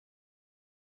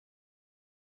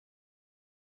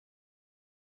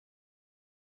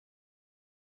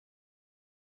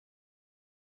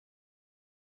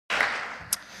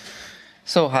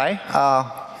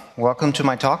Hi, welcome to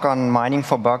my talk on mining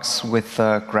for bugs with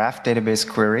graph database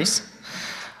queries.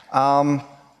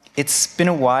 It's been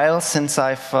a while since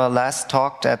I've last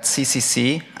talked at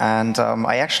CCC, and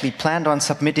I actually planned on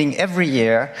submitting every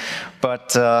year,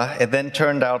 but it then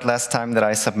turned out last time that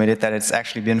I submitted that it's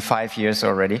actually been 5 years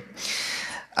already.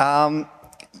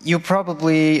 You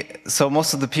probably, so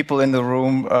most of the people in the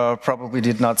room probably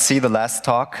did not see the last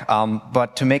talk,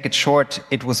 but to make it short,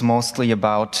 it was mostly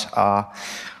about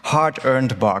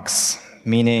hard-earned bugs,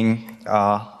 meaning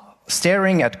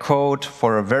staring at code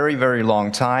for a very, very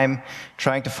long time,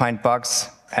 trying to find bugs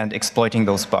and exploiting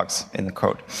those bugs in the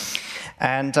code.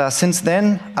 And since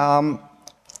then,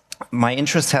 my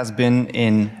interest has been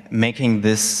in making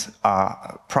this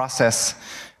process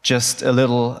just a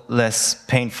little less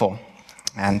painful.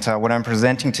 And what I'm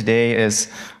presenting today is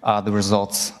the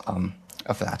results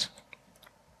of that.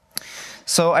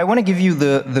 So I want to give you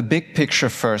the big picture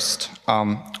first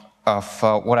of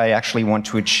what I actually want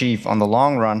to achieve on the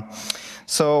long run.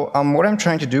 So what I'm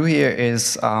trying to do here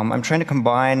is I'm trying to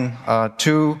combine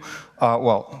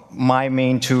my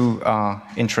main two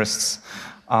interests,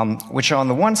 which are on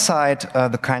the one side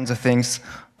the kinds of things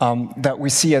that we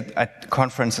see at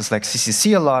conferences like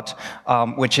CCC a lot,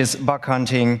 which is bug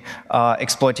hunting,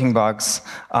 exploiting bugs,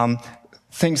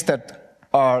 things that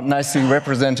are nicely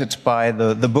represented by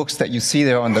the books that you see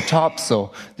there on the top,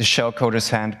 so the Shellcoder's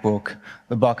Handbook,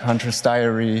 the Bug Hunter's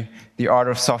Diary, the Art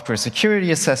of Software Security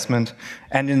Assessment,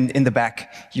 and in the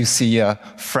back you see a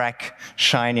frack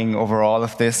shining over all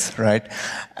of this, right?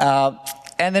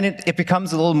 And then it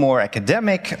becomes a little more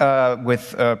academic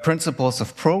with principles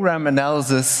of program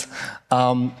analysis.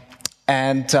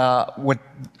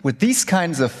 With these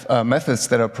kinds of methods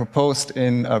that are proposed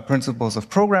in principles of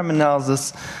program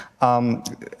analysis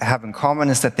have in common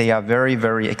is that they are very,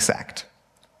 very exact.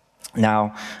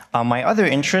 Now, my other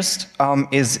interest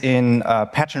is in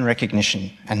pattern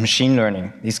recognition and machine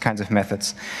learning, these kinds of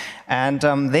methods. And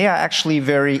they are actually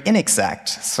very inexact.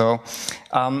 So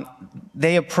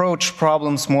they approach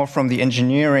problems more from the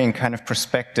engineering kind of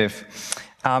perspective.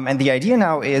 And the idea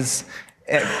now is,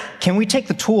 can we take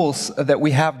the tools that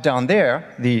we have down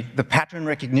there, the pattern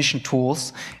recognition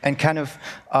tools, and kind of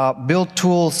build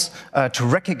tools to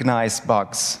recognize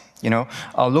bugs? You know,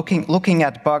 looking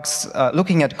at bugs,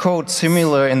 looking at code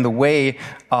similar in the way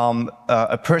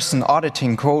a person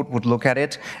auditing code would look at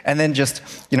it, and then just,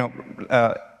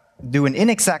 do an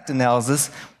inexact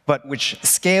analysis, but which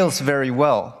scales very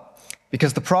well.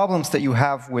 Because the problems that you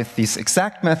have with these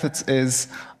exact methods is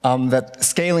that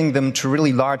scaling them to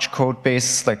really large code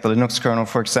bases, like the Linux kernel,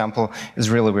 for example, is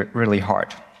really, really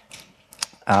hard.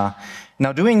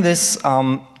 Now, doing this,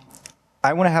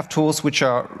 I want to have tools which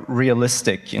are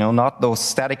realistic, not those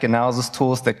static analysis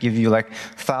tools that give you like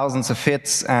thousands of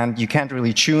hits and you can't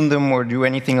really tune them or do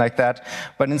anything like that.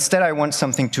 But instead, I want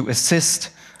something to assist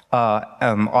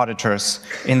auditors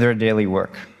in their daily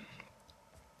work.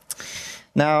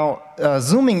 Now,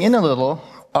 zooming in a little,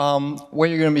 what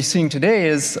you're going to be seeing today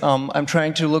is I'm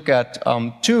trying to look at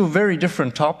two very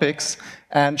different topics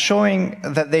and showing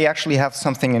that they actually have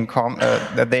something in common,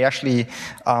 that they actually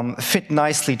fit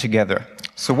nicely together.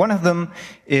 So one of them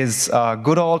is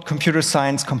good old computer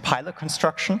science compiler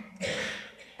construction,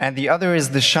 and the other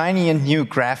is the shiny and new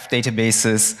graph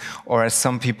databases, or as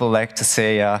some people like to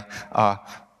say,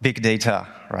 big data,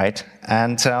 right?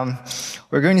 And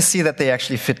we're going to see that they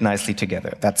actually fit nicely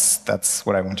together. That's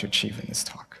what I want to achieve in this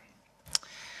talk.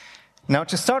 Now,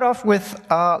 to start off with,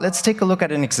 let's take a look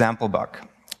at an example bug.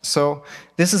 So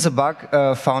this is a bug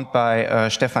found by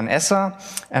Stefan Esser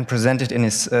and presented in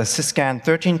his Syscan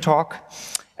 13 talk.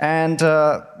 And,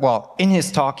 in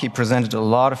his talk, he presented a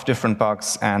lot of different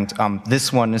bugs, and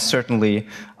this one is certainly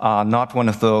not one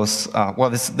of those.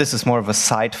 This is more of a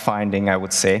side finding, I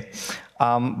would say.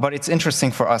 But it's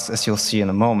interesting for us, as you'll see in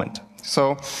a moment.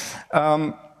 So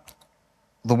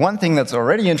the one thing that's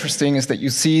already interesting is that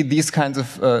you see these kinds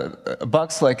of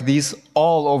bugs like these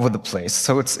all over the place.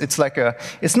 So it's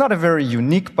not a very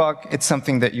unique bug. It's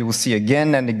something that you will see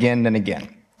again and again and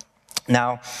again.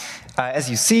 Now, as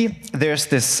you see, there's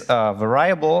this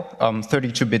variable,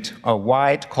 32-bit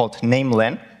wide, called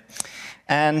nameLen,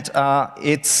 and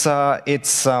it's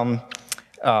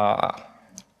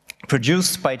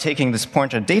produced by taking this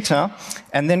pointer data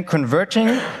and then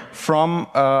converting from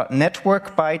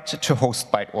network byte to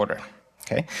host byte order.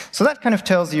 Okay? So that kind of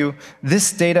tells you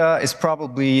this data is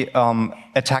probably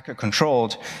attacker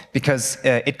controlled because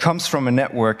it comes from a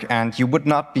network, and you would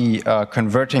not be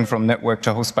converting from network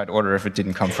to host byte order if it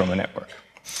didn't come from a network.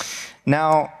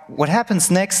 Now, what happens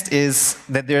next is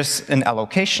that there's an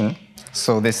allocation.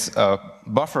 So this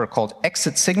buffer called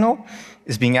exit signal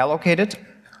is being allocated,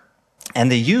 and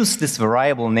they use this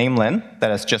variable namelen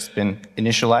that has just been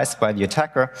initialized by the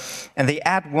attacker, and they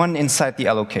add 1 inside the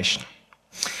allocation.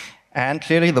 And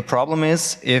clearly the problem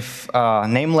is, if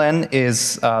namelen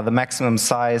is the maximum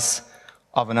size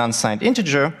of an unsigned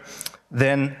integer,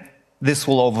 then this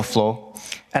will overflow,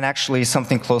 and actually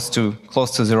something close to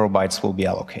 0 bytes will be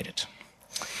allocated.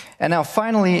 And now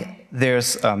finally,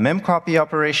 there's a memcopy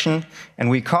operation, and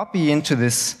we copy into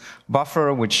this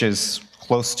buffer, which is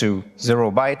close to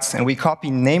 0 bytes, and we copy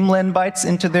namelen bytes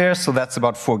into there, so that's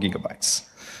about 4 gigabytes.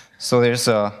 So there's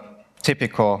a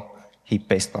typical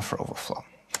heap-based buffer overflow.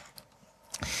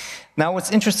 Now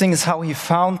what's interesting is how he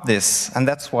found this, and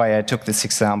that's why I took this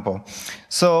example.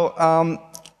 So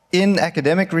in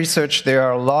academic research, there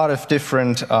are a lot of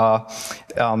different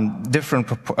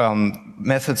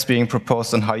methods being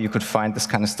proposed on how you could find this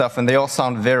kind of stuff, and they all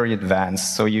sound very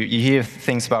advanced. So you hear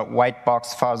things about white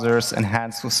box fuzzers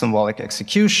enhanced with symbolic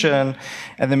execution,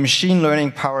 and the machine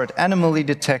learning powered anomaly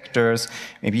detectors,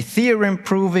 maybe theorem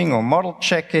proving or model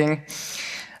checking.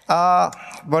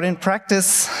 But in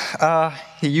practice,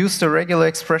 he used a regular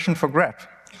expression for grep.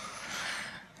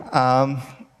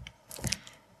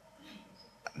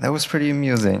 That was pretty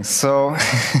amusing. So,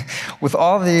 with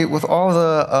all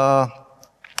the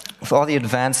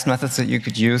advanced methods that you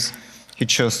could use, he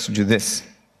chose to do this.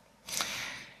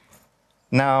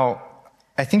 Now,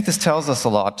 I think this tells us a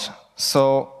lot.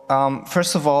 So,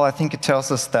 first of all, I think it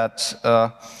tells us that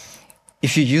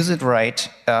if you use it right,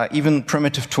 even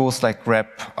primitive tools like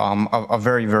grep are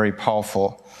very, very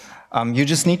powerful. You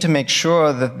just need to make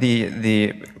sure that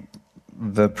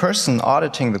the person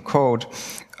auditing the code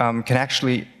can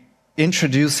actually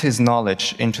introduce his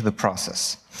knowledge into the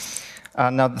process.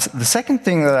 Now, the second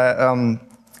thing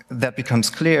that becomes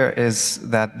clear is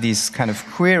that these kind of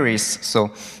queries, so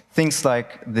things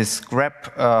like this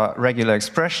grep regular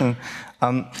expression,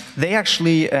 they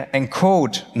actually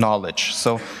encode knowledge.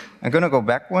 So I'm going to go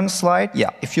back 1 slide.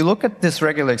 Yeah, if you look at this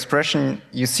regular expression,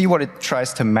 you see what it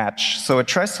tries to match. So it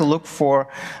tries to look for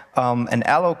an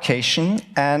allocation,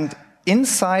 and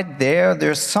inside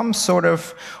there's some sort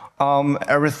of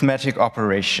arithmetic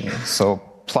operation, so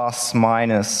plus,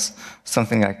 minus,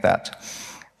 something like that.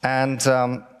 And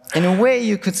in a way,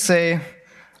 you could say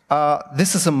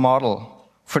this is a model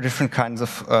for different kinds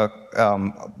of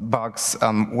bugs,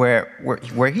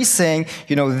 where he's saying,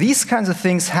 you know, these kinds of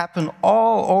things happen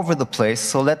all over the place,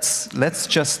 so let's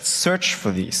just search for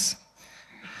these.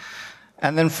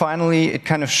 And then finally, it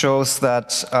kind of shows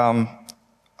that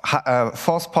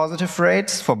false positive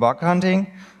rates for bug hunting,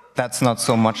 that's not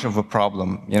so much of a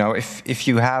problem. You know, if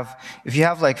you have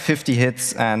like 50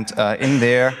 hits and in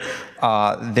there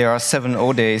are 7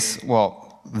 O days,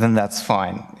 well, then that's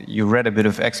fine. You read a bit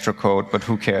of extra code, but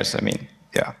who cares? I mean,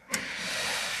 yeah.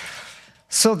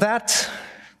 So that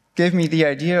gave me the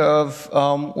idea of,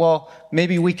 well,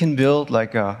 maybe we can build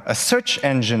like a search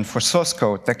engine for source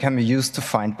code that can be used to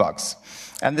find bugs.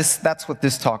 And that's what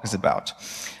this talk is about.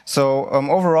 So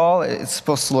overall, it's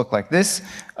supposed to look like this.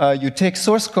 You take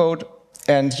source code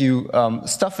and you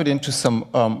stuff it into some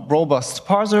robust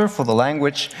parser for the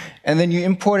language, and then you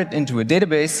import it into a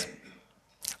database.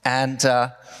 And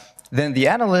then the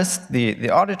analyst, the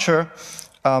auditor,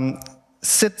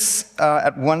 sits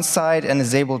at one side and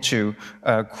is able to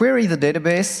query the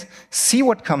database, see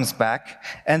what comes back,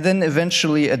 and then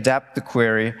eventually adapt the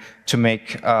query to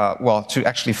make, well, to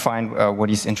actually find what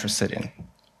he's interested in.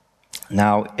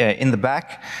 Now, in the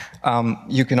back,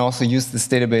 you can also use this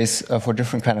database for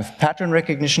different kind of pattern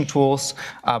recognition tools,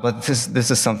 but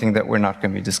this is something that we're not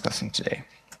going to be discussing today.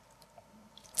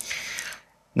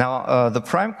 Now, the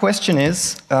prime question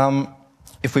is,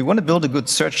 if we want to build a good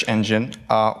search engine,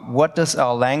 what does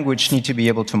our language need to be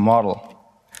able to model?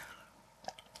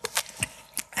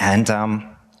 And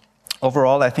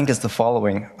overall, I think it's the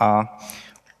following.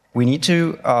 We need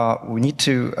to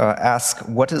ask,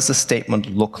 what does the statement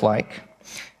look like?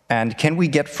 And can we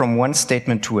get from one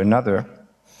statement to another?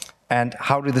 And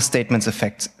how do the statements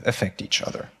affect each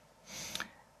other?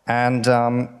 And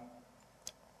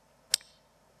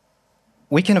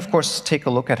we can, of course, take a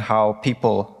look at how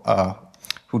people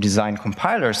who design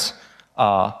compilers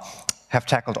have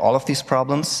tackled all of these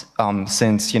problems,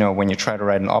 since, you know, when you try to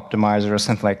write an optimizer or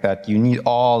something like that, you need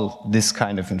all this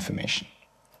kind of information.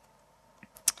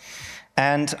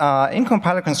 And in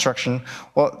compiler construction,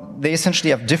 well, they essentially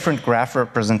have different graph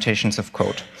representations of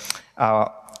code.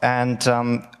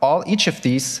 Each of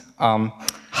these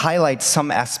highlights some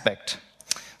aspect.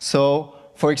 So,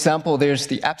 for example, there's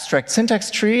the abstract syntax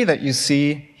tree that you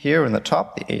see here in the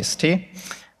top, the AST.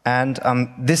 And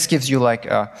this gives you like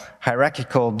a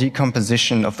hierarchical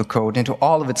decomposition of the code into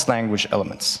all of its language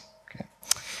elements. Okay.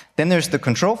 Then there's the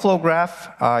control flow graph.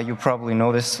 You probably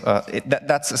know this.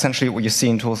 That's essentially what you see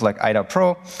in tools like IDA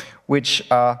Pro, which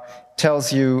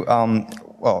tells you,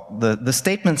 well, the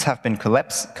statements have been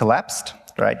collapsed,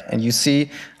 right? And you see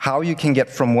how you can get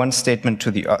from one statement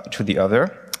to the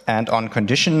other. And on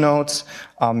condition nodes,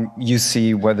 you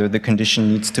see whether the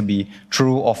condition needs to be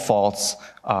true or false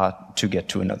to get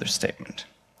to another statement.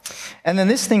 And then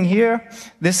this thing here,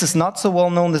 this is not so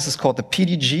well known. This is called the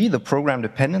PDG, the program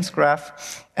dependence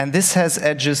graph. And this has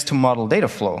edges to model data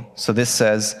flow. So this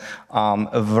says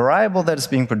a variable that is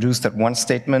being produced at one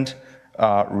statement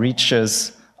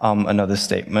reaches another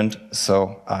statement.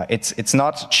 So it's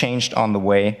not changed on the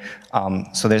way.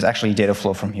 So there's actually data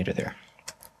flow from here to there.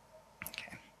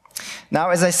 Okay.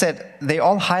 Now, as I said, they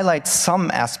all highlight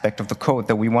some aspect of the code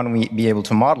that we want to be able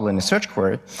to model in a search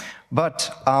query.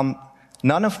 But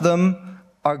none of them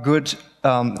are good,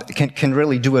 can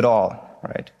really do it all,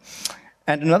 right?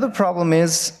 And another problem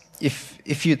is,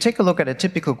 if you take a look at a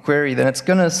typical query, then it's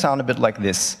going to sound a bit like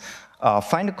this.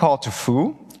 Find a call to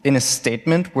foo in a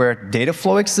statement where data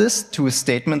flow exists to a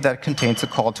statement that contains a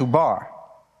call to bar.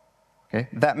 Okay?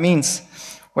 That means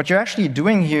what you're actually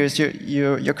doing here is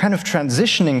you're kind of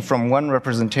transitioning from one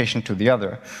representation to the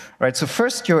other, right? So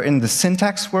first you're in the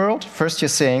syntax world. First you're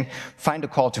saying, find a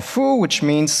call to foo, which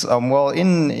means, well,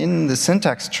 in the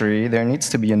syntax tree, there needs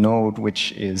to be a node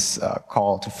which is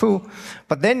call to foo.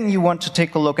 But then you want to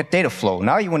take a look at data flow.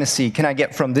 Now you want to see, can I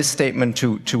get from this statement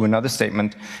to another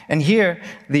statement? And here,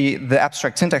 the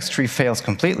abstract syntax tree fails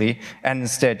completely, and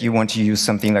instead you want to use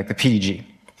something like the PDG.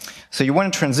 So you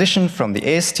want to transition from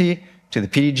the AST to the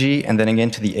PDG, and then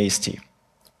again to the AST.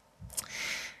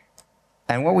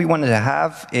 And what we wanted to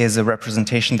have is a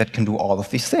representation that can do all of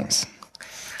these things.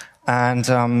 And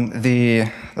the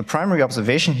primary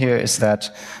observation here is that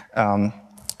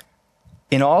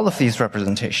in all of these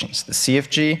representations, the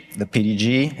CFG, the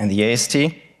PDG, and the AST,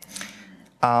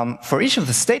 for each of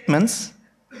the statements,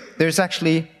 there's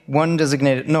actually one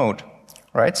designated node,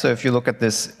 right? So if you look at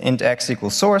this int x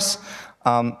equals source,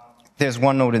 there's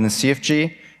one node in the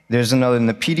CFG, there's another in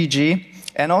the PDG,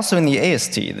 and also in the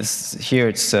AST. Here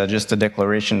it's just a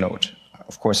declaration node.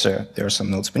 Of course, there are some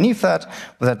nodes beneath that,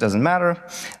 but that doesn't matter.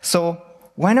 So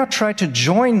why not try to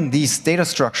join these data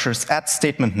structures at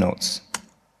statement nodes?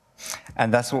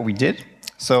 And that's what we did.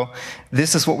 So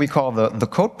this is what we call the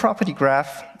code property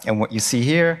graph. And what you see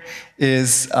here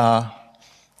is,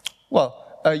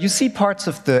 you see parts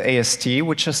of the AST,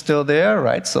 which are still there,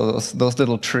 right? So those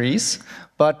little trees.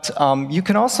 But you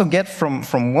can also get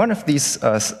from one of these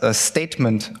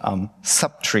statement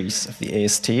subtrees of the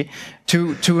AST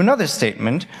to another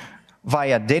statement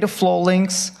via data flow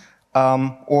links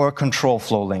or control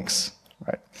flow links,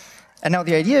 right? And now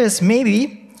the idea is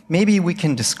maybe we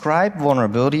can describe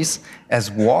vulnerabilities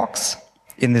as walks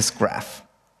in this graph.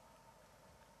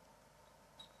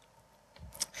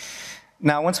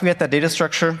 Now, once we had that data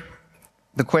structure,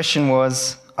 the question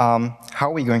was, how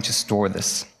are we going to store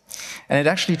this? And it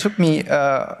actually took me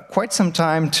quite some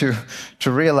time to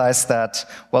realize that,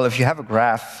 well, if you have a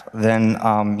graph, then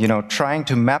trying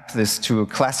to map this to a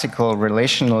classical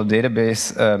relational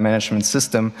database management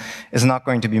system is not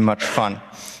going to be much fun,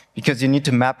 because you need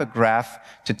to map a graph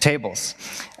to tables.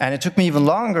 And it took me even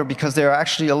longer because there are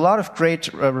actually a lot of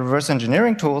great reverse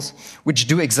engineering tools which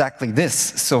do exactly this.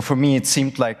 So for me, it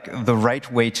seemed like the right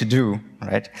way to do,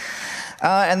 right?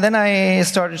 And then I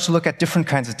started to look at different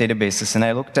kinds of databases, and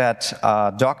I looked at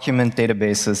document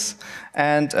databases,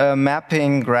 and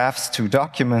mapping graphs to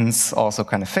documents also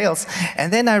kind of fails.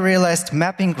 And then I realized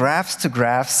mapping graphs to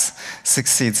graphs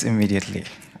succeeds immediately.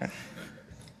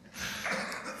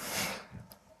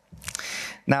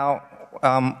 Now,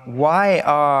 why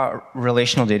are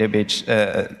relational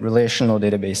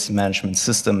database management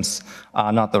systems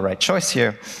not the right choice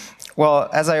here? Well,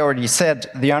 as I already said,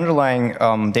 the underlying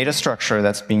data structure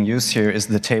that's being used here is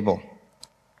the table.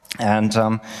 And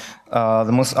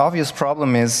the most obvious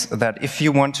problem is that if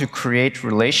you want to create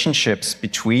relationships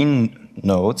between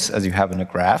nodes, as you have in a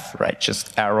graph, right,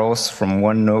 just arrows from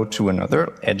one node to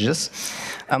another, edges,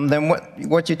 then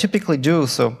what you typically do,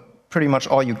 so pretty much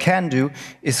all you can do,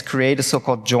 is create a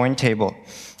so-called join table.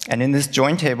 And in this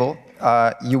join table,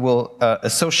 you will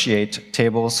associate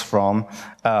tables from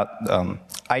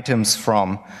items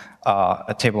from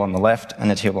a table on the left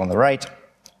and a table on the right.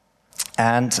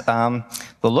 And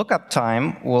the lookup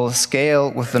time will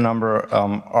scale with the number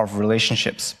of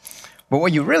relationships. But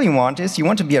what you really want is you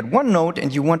want to be at one node,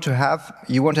 and you want to have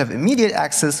immediate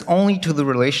access only to the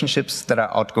relationships that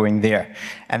are outgoing there.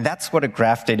 And that's what a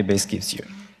graph database gives you.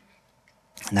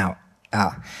 Now,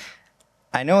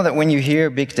 I know that when you hear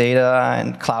big data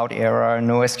and cloud era and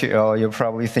NoSQL, you're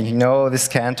probably thinking, no, this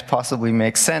can't possibly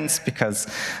make sense because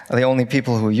the only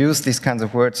people who use these kinds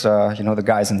of words are, the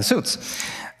guys in the suits.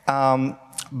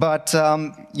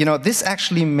 This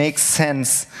actually makes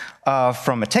sense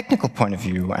from a technical point of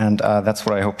view, and that's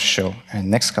what I hope to show in the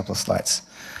next couple of slides.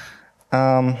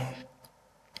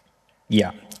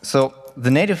 So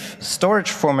the native storage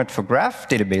format for graph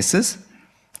databases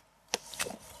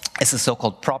is a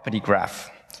so-called property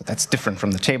graph. So that's different from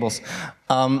the tables.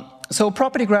 So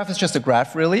property graph is just a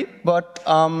graph, really, but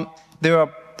there are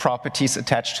properties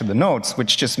attached to the nodes,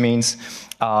 which just means,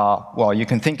 you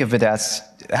can think of it as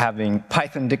having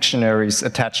Python dictionaries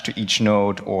attached to each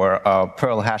node, or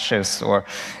Perl hashes, or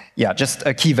just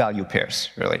key value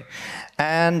pairs, really.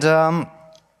 And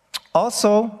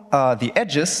also, the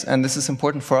edges, and this is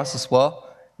important for us as well,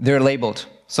 they're labeled.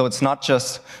 So it's not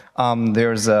just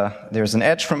there's an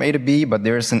edge from A to B, but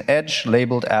there's an edge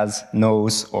labeled as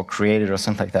nose or created or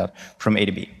something like that from A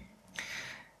to B.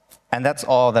 And that's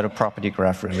all that a property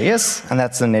graph really is, and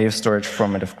that's the native storage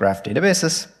format of graph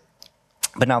databases.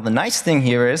 But now the nice thing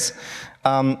here is,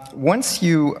 once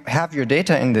you have your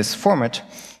data in this format,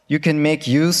 you can make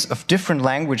use of different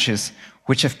languages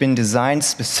which have been designed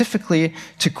specifically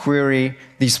to query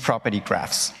these property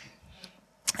graphs.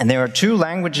 And there are two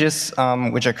languages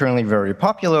which are currently very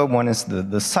popular. One is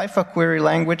the Cypher query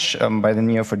language by the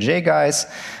Neo4j guys.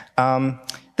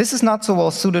 This is not so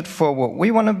well suited for what we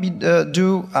want to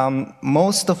do,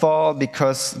 most of all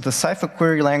because the Cypher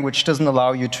query language doesn't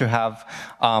allow you to have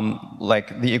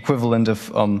the equivalent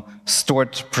of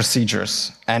stored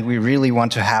procedures. And we really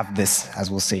want to have this, as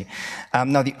we'll see.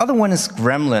 Now the other one is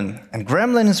Gremlin, and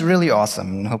Gremlin is really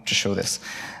awesome, I hope to show this.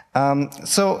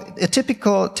 So a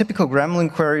typical Gremlin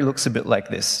query looks a bit like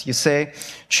this. You say,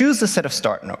 choose a set of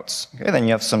start nodes. Okay, then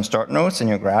you have some start nodes in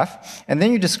your graph, and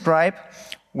then you describe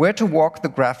where to walk the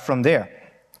graph from there.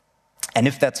 And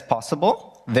if that's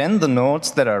possible, then the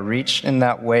nodes that are reached in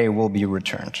that way will be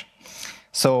returned.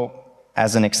 So,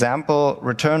 as an example,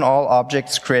 return all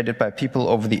objects created by people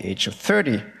over the age of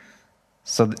 30.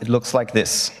 So it looks like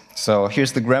this. So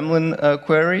here's the Gremlin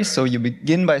query. So you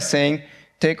begin by saying,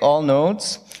 take all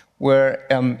nodes where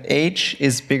age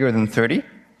is bigger than 30.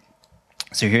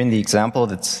 So here in the example,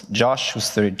 that's Josh, who's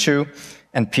 32,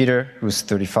 and Peter, who's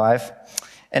 35.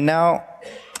 And now,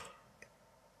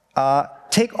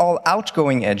 take all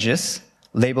outgoing edges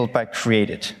labeled by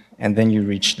created, and then you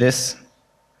reach this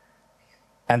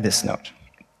and this node.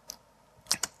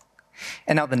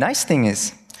 And now the nice thing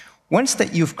is, once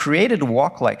that you've created a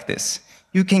walk like this,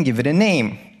 you can give it a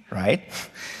name, right?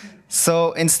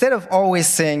 So instead of always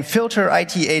saying filter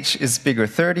ITH is bigger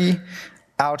 30,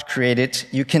 out created,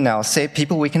 you can now say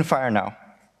people we can fire now.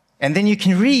 And then you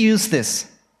can reuse this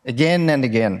again and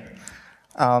again.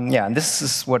 And this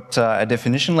is what a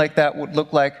definition like that would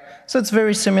look like. So it's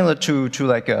very similar to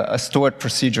like a stored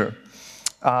procedure.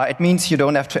 It means you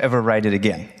don't have to ever write it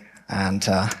again. And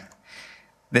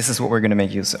this is what we're going to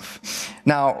make use of.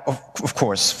 Now, of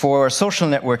course, for social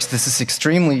networks, this is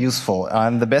extremely useful.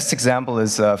 And the best example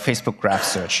is Facebook Graph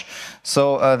Search.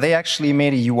 So they actually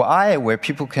made a UI where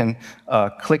people can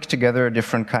click together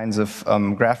different kinds of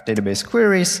graph database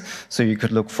queries. So you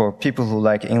could look for people who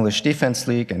like English Defense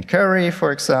League and Curry,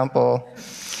 for example.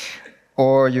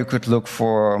 Or you could look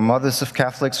for mothers of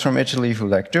Catholics from Italy who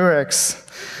like Durex.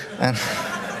 And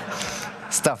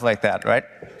stuff like that, right?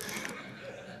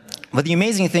 But the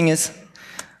amazing thing is,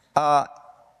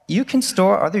 you can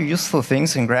store other useful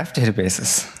things in graph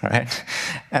databases, right?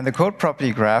 And the code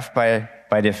property graph, by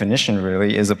definition,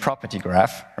 really, is a property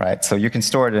graph, right? So you can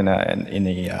store it in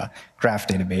a graph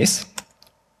database.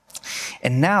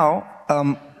 And now,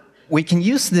 we can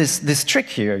use this trick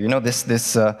here,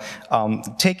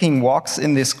 taking walks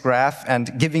in this graph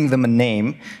and giving them a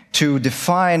name to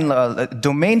define a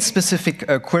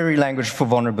domain-specific query language for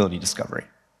vulnerability discovery.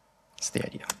 That's the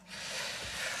idea.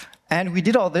 And we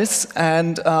did all this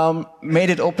and made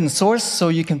it open source so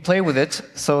you can play with it.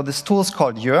 So this tool is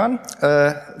called Yearn,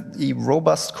 the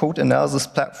robust code analysis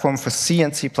platform for C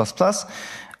and C++.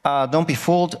 Don't be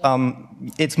fooled,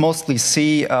 it's mostly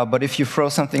C, but if you throw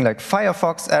something like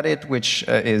Firefox at it, which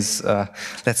is,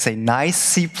 let's say, nice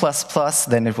C++,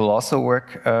 then it will also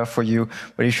work for you.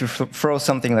 But if you throw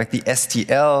something like the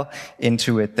STL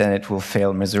into it, then it will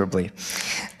fail miserably.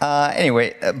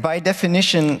 Anyway, by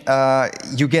definition,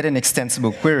 you get an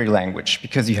extensible query language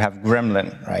because you have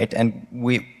Gremlin, right? And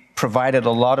we provided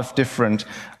a lot of different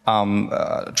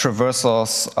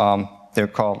traversals. They're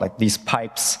called like these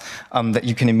pipes that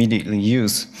you can immediately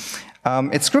use.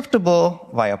 It's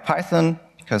scriptable via Python.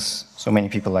 because so many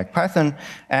people like Python.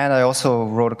 And I also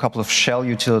wrote a couple of shell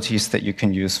utilities that you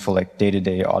can use for like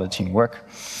day-to-day auditing work.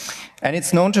 And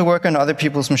it's known to work on other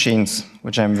people's machines,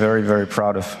 which I'm very, very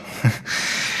proud of.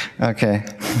 Okay.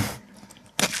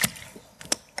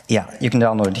 Yeah, you can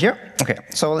download it here. Okay,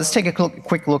 so let's take a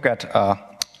quick look at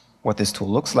what this tool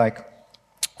looks like.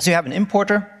 So you have an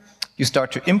importer. You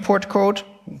start to import code.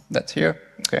 That's here.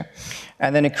 Okay,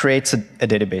 and then it creates a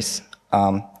database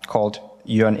called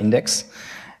Yearn index,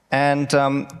 and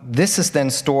this is then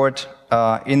stored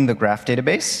in the graph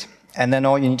database. And then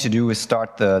all you need to do is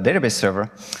start the database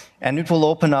server, and it will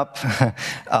open up.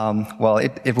 Well,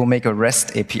 it will make a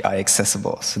REST API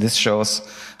accessible. So this shows.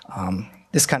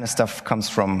 This kind of stuff comes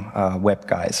from web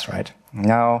guys, right?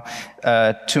 Now,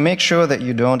 to make sure that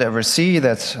you don't ever see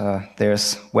that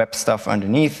there's web stuff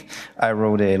underneath, I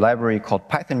wrote a library called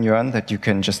Python Yearn that you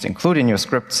can just include in your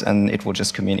scripts, and it will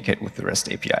just communicate with the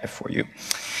REST API for you.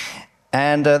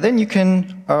 And then you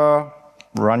can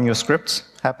run your scripts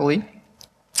happily.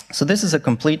 So this is a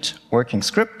complete working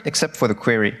script, except for the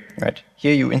query, right?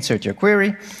 Here you insert your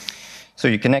query. So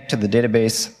you connect to the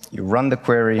database, you run the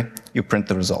query, you print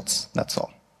the results. That's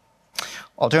all.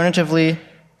 Alternatively,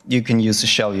 you can use the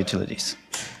shell utilities.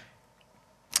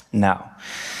 Now,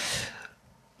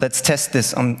 let's test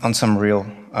this on some real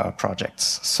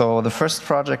projects. So the first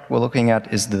project we're looking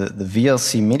at is the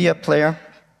VLC media player.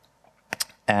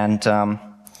 And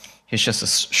here's just a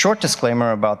short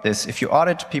disclaimer about this. If you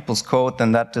audit people's code,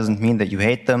 then that doesn't mean that you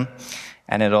hate them.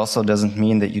 And it also doesn't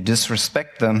mean that you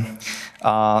disrespect them.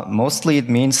 Mostly it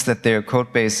means that their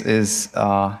code base is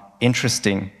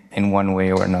interesting in one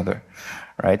way or another,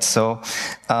 right? So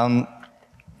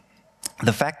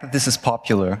the fact that this is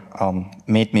popular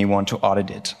made me want to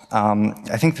audit it.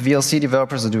 I think the VLC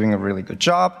developers are doing a really good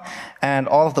job, and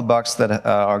all of the bugs that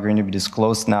are going to be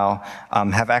disclosed now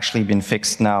have actually been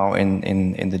fixed now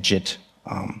in the JIT,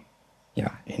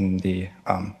 in the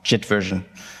JIT version,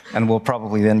 and will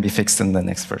probably then be fixed in the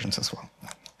next versions as well.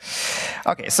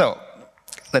 Okay, so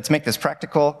let's make this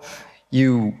practical.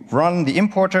 You run the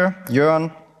importer,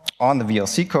 Yearn, on the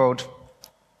VLC code,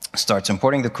 starts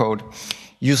importing the code.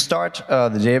 You start the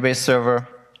database server,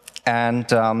 and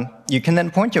you can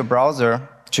then point your browser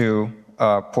to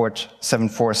port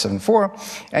 7474,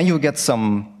 and you'll get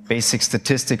some basic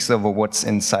statistics over what's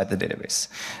inside the database.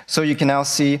 So you can now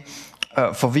see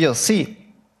for VLC,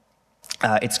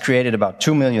 it's created about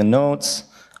 2 million nodes,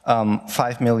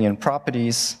 5 million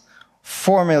properties,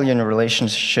 4 million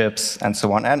relationships, and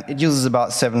so on. And it uses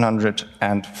about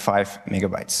 705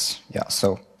 megabytes. Yeah,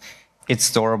 so it's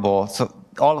storable. So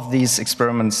all of these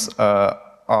experiments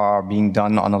are being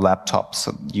done on a laptop,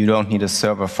 so you don't need a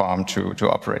server farm to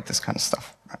operate this kind of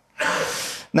stuff.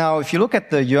 Now, if you look at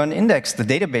the Yearn index, the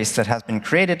database that has been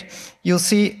created, you'll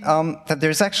see that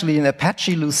there's actually an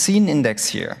Apache Lucene index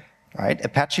here. Right?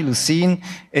 Apache Lucene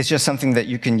is just something that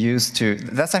you can use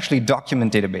that's actually a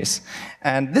document database.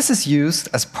 And this is used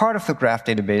as part of the graph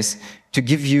database to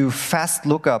give you fast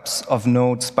lookups of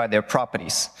nodes by their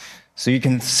properties. So you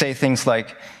can say things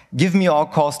like, give me all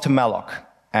calls to malloc,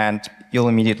 and you'll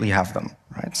immediately have them.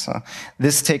 Right? So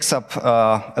this takes up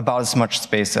about as much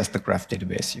space as the graph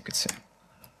database, you could say.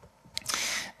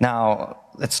 Now,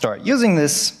 let's start using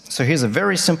this. So here's a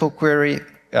very simple query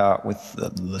with the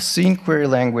Lucene query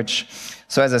language.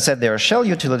 So as I said, there are shell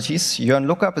utilities. Yearn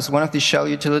lookup is one of these shell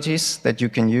utilities that you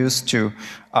can use to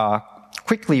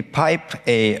quickly pipe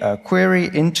a query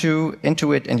into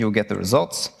it, and you'll get the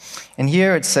results. And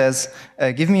here it says,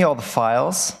 give me all the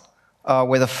files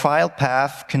where the file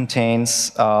path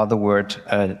contains the word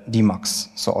demux,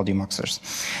 so all demuxers.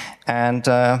 And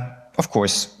of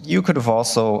course, you could have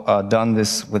also done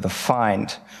this with a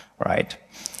find, right?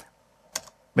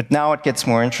 But now it gets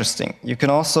more interesting. You can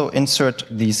also insert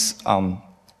these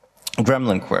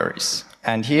gremlin queries.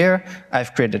 And here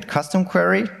I've created a custom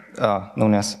query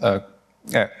known as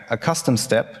a custom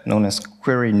step known as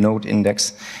query node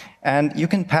index. And you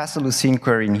can pass a Lucene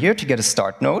query in here to get a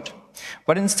start node.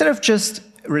 But instead of just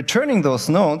returning those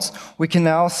nodes, we can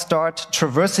now start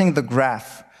traversing the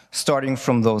graph starting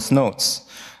from those nodes.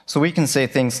 So we can say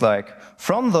things like,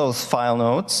 from those file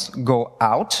nodes, go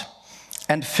out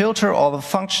and filter all the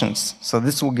functions. So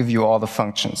this will give you all the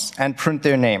functions and print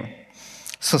their name.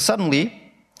 So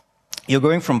suddenly, you're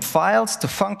going from files to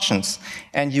functions,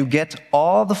 and you get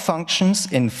all the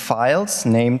functions in files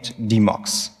named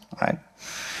demux, right?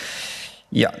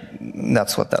 Yeah,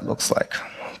 that's what that looks like.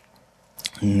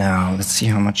 Now, let's see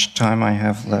how much time I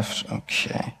have left.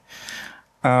 Okay.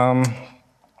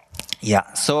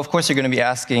 Yeah, so of course you're going to be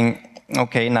asking,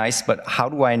 okay, nice, but how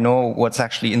do I know what's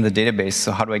actually in the database?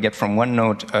 So how do I get from one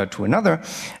node to another?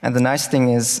 And the nice thing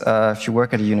is, if you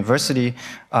work at a university,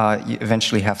 you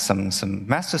eventually have some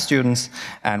master students,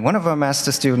 and one of our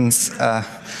master students,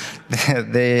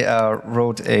 they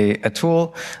wrote a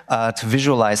tool to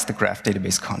visualize the graph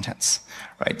database contents,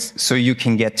 right? So you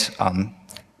can get,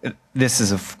 this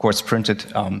is of course printed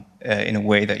in a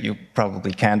way that you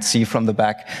probably can't see from the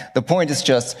back. The point is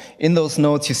just, in those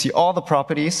nodes you see all the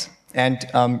properties, and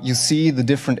you see the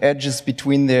different edges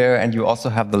between there, and you also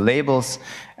have the labels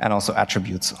and also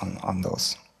attributes on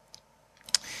those.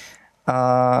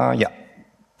 Yeah,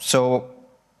 so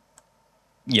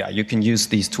yeah, you can use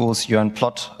these tools. You can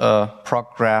plot prog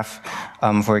graph,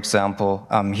 for example.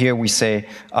 Here we say,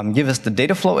 give us the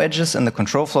data flow edges and the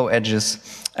control flow edges,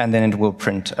 and then it will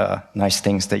print nice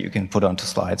things that you can put onto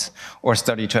slides or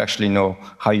study to actually know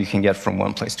how you can get from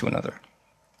one place to another.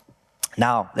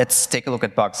 Now, let's take a look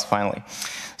at bugs, finally.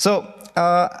 So,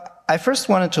 I first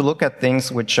wanted to look at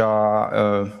things which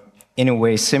are, in a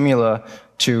way, similar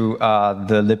to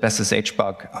the libSSH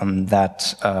bug that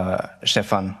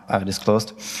Stefan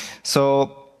disclosed.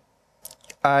 So,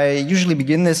 I usually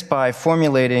begin this by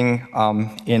formulating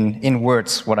in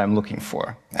words what I'm looking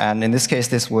for. And in this case,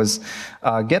 this was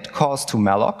get calls to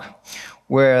malloc,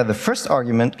 where the first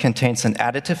argument contains an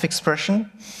additive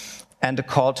expression, and the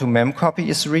call to memcopy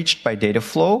is reached by data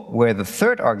flow, where the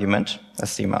third argument,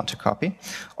 that's the amount to copy,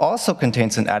 also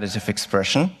contains an additive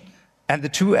expression, and the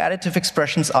two additive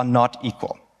expressions are not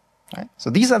equal. Right? So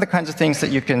these are the kinds of things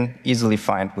that you can easily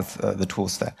find with the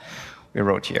tools that we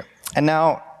wrote here. And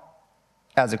now,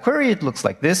 as a query, it looks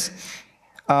like this.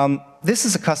 This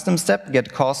is a custom step,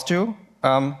 get calls to,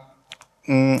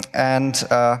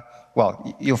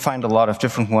 well, you'll find a lot of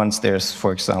different ones. There's,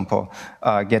 for example,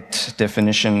 get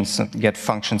definitions, get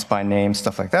functions by name,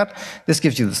 stuff like that. This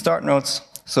gives you the start nodes.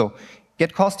 So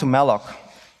get calls to malloc.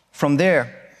 From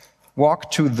there,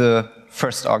 walk to the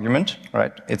first argument,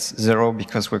 right? It's 0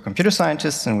 because we're computer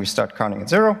scientists and we start counting at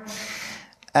 0.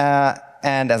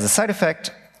 And as a side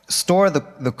effect, store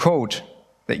the code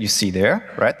that you see there,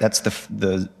 right? That's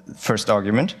the first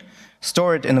argument.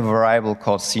 Store it in a variable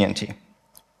called CNT.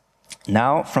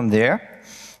 Now, from there,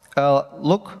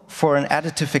 look for an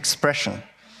additive expression.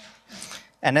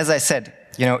 And as I said,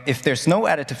 you know, if there's no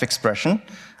additive expression,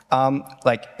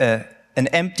 like an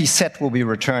empty set will be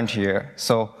returned here.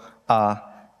 So,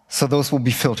 so those will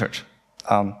be filtered.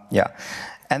 Yeah.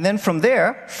 And then from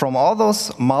there, from all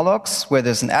those mallocs where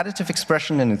there's an additive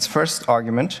expression in its first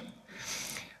argument,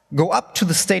 go up to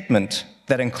the statement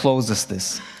that encloses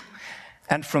this.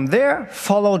 And from there,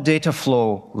 follow data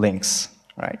flow links,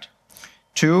 right?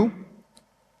 To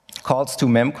calls to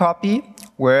memcopy,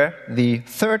 where the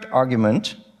third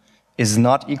argument is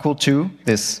not equal to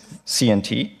this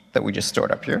CNT that we just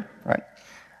stored up here, right?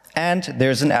 And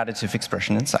there's an additive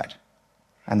expression inside.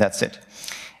 And that's it.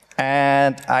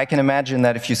 And I can imagine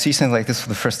that if you see something like this for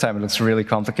the first time, it looks really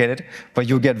complicated, but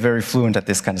you'll get very fluent at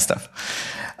this kind of stuff.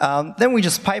 Then we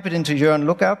just pipe it into Yearn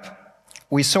lookup.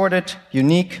 We sort it,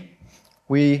 unique.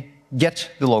 We get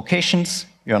the locations,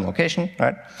 Yearn location,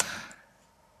 right?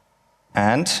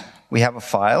 And we have a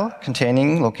file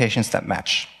containing locations that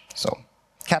match. So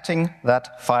catting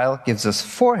that file gives us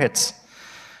 4 hits.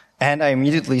 And I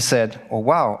immediately said, oh,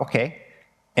 wow, okay,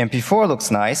 MP4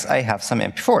 looks nice. I have some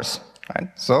MP4s. Right?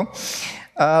 So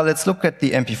let's look at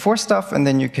the MP4 stuff, and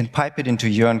then you can pipe it into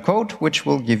Yearn code, which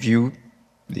will give you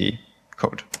the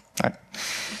code. Right?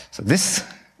 So this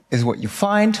is what you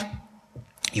find.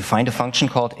 You find a function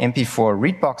called MP4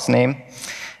 readbox name,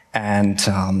 and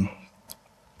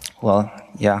well,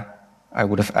 yeah, I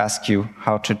would have asked you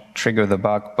how to trigger the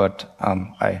bug, but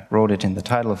I wrote it in the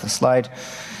title of the slide.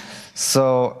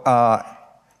 So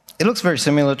it looks very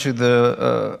similar to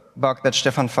the bug that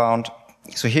Stefan found.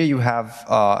 So here you have,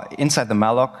 inside the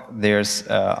malloc, there's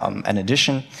an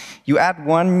addition. You add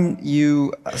 1,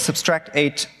 you subtract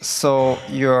 8, so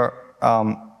you're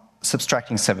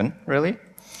subtracting 7, really.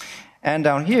 And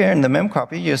down here in the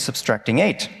memcopy, you're subtracting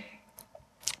 8.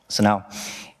 So now,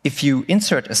 if you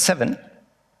insert a 7,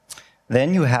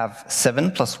 then you have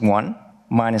 7 plus 1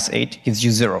 minus 8 gives you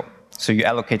 0. So you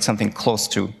allocate something close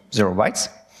to 0 bytes.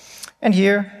 And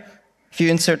here, if you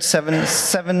insert 7,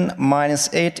 7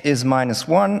 minus 8 is minus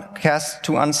 1, cast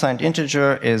to unsigned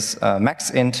integer is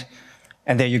max int,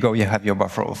 and there you go, you have your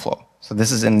buffer overflow. So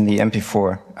this is in the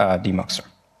MP4 demuxer.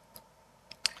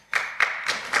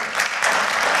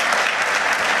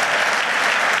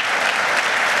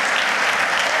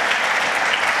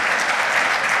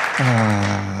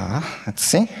 Let's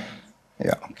see.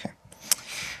 Yeah, okay.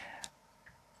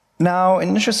 Now, an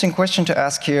interesting question to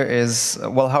ask here is,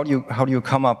 well, how do you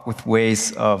come up with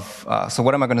ways of, so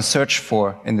what am I going to search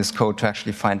for in this code to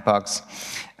actually find bugs?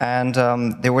 And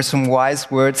there were some wise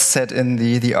words said in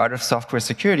the Art of Software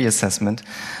Security Assessment,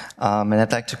 and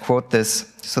I'd like to quote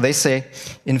this. So they say,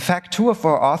 in fact, two of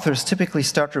our authors typically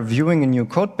start reviewing a new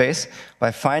code base by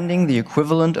finding the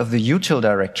equivalent of the util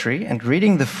directory and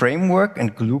reading the framework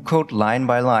and glue code line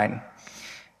by line.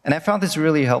 And I found this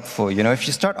really helpful. You know, if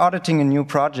you start auditing a new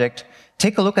project,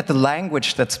 take a look at the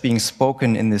language that's being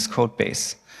spoken in this code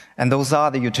base. And those are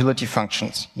the utility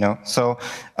functions, you know. So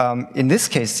in this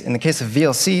case, in the case of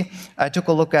VLC, I took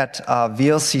a look at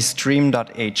VLC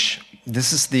stream.h.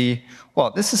 This is the,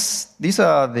 well, this is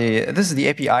the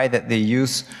API that they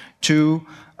use to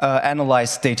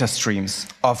analyze data streams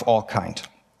of all kind.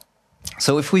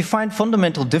 So if we find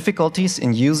fundamental difficulties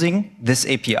in using this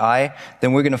API,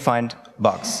 then we're going to find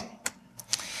bugs.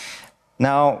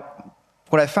 Now,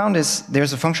 what I found is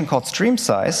there's a function called stream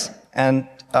size, and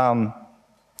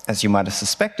as you might have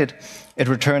suspected, it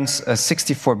returns a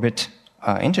 64-bit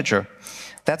integer.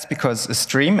 That's because a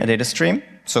stream, a data stream,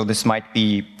 so this might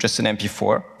be just an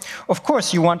MP4. Of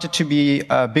course, you want it to be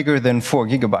bigger than 4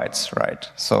 gigabytes, right?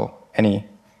 So any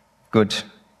good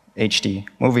HD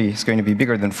movie is going to be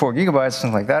bigger than 4 gigabytes,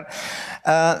 something like that.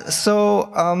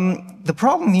 The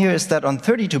problem here is that on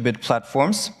 32-bit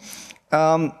platforms,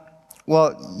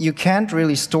 well, you can't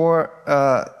really store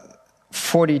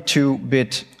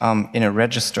 42-bit in a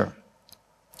register.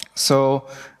 So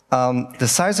the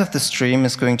size of the stream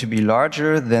is going to be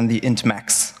larger than the int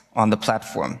max on the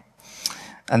platform.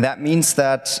 And that means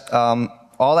that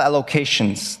all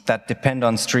allocations that depend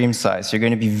on stream size, you're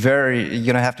going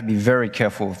to have to be very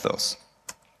careful with those.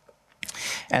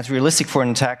 And it's realistic for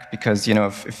an attack because, you know,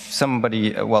 if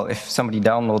somebody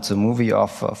downloads a movie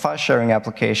off a file sharing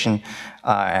application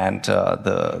and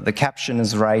the caption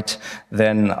is right,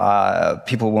 then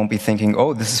people won't be thinking,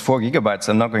 oh, this is 4 gigabytes,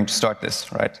 I'm not going to start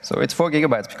this, right? So it's 4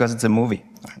 gigabytes because it's a movie.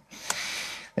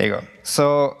 There you go.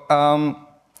 So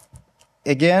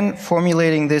again,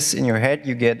 formulating this in your head,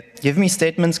 you get give me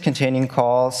statements containing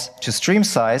calls to stream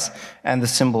size and the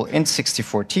symbol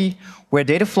int64t, where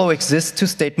data flow exists to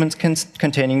statements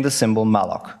containing the symbol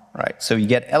malloc, right? So you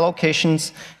get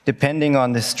allocations depending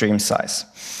on the stream size.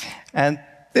 And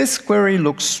this query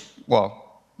looks,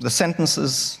 well, the sentence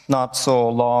is not so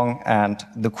long and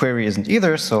the query isn't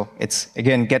either, so it's,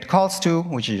 again, get calls to,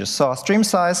 which you just saw, stream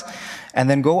size, and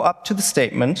then go up to the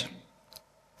statement.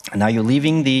 Now you're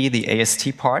leaving the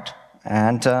AST part,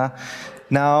 and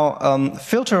now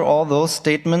filter all those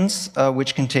statements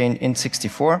which contain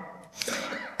int64,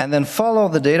 and then follow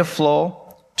the data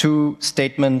flow to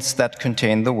statements that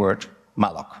contain the word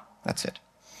malloc. That's it.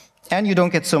 And you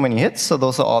don't get so many hits, so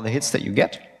those are all the hits that you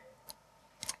get.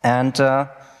 And,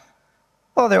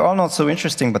 well, they're all not so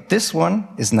interesting, but this one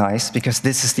is nice because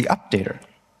this is the updater.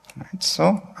 Right,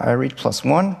 so I read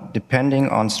 +1 depending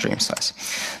on stream size.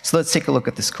 So let's take a look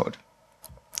at this code.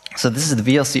 So this is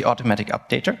the VLC automatic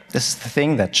updater. This is the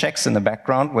thing that checks in the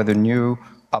background whether new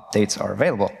updates are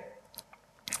available.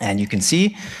 And you can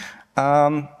see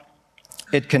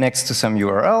it connects to some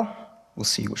URL. We'll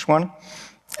see which one.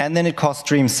 And then it calls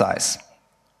stream size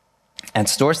and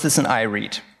stores this in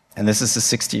iRead. And this is a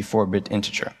 64-bit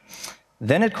integer.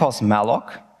 Then it calls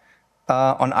malloc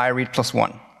on iRead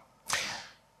 +1.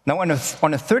 Now, on a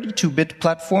 32-bit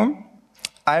platform,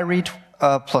 iRead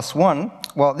 +1,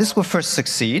 well, this will first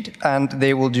succeed, and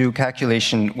they will do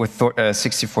calculation with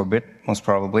 64-bit, most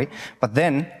probably. But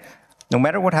then, no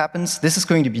matter what happens, this is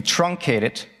going to be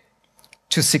truncated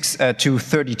to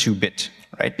 32-bit,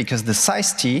 right? Because the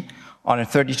size t on a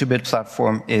 32-bit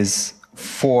platform is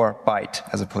 4 byte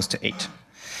as opposed to 8.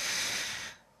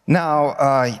 Now,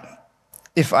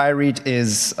 if iRead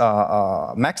is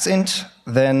max int,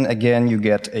 then again you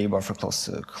get a buffer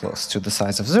close to the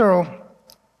size of 0.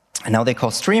 And now they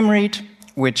call streamRead,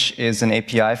 which is an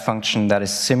API function that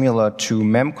is similar to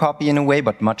memcopy in a way,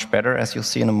 but much better, as you'll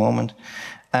see in a moment.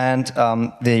 And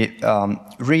they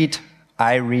read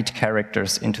iRead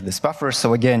characters into this buffer,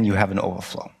 so again you have an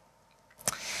overflow.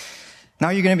 Now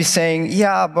you're going to be saying,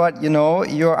 yeah, but you know,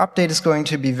 your update is going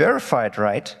to be verified,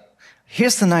 right?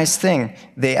 Here's the nice thing.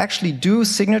 They actually do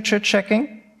signature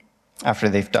checking after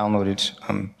they've downloaded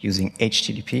using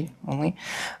HTTP only.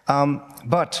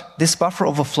 But this buffer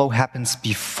overflow happens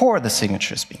before the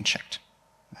signature is being checked.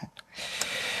 Right.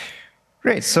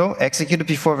 Great, so executed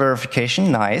before verification,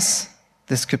 nice.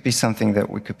 This could be something that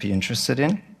we could be interested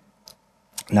in.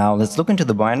 Now let's look into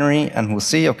the binary and we'll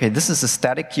see, okay, this is a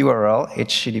static URL,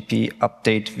 HTTP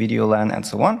update video LAN and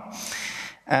so on.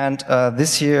 And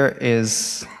this here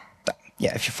is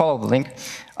yeah, if you follow the link,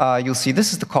 you'll see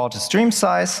this is the call to stream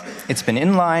size. It's been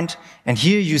inlined, and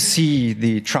here you see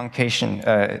the truncation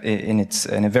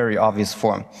in a very obvious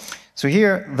form. So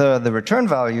here, the return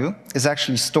value is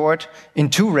actually stored in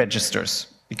 2 registers,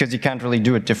 because you can't really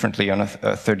do it differently on a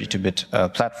 32-bit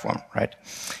platform, right?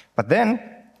 But then,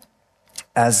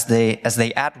 as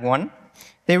they add 1,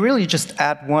 they really just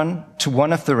add 1 to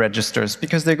one of the registers,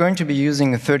 because they're going to be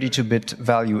using a 32-bit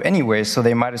value anyway, so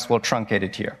they might as well truncate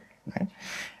it here. Right?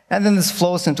 And then this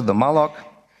flows into the malloc,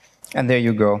 and there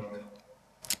you go.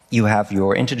 You have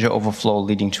your integer overflow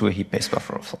leading to a heap-based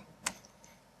buffer overflow.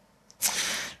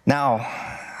 Now,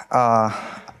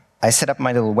 I set up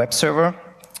my little web server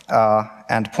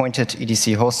and pointed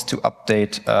etc host to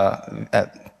update,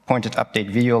 pointed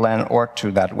update VLAN org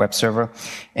to that web server,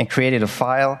 and created a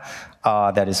file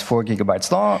that is 4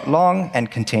 gigabytes long and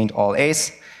contained all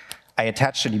A's. I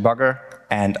attached a debugger,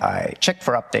 and I checked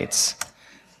for updates.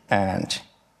 And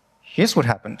here's what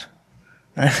happened.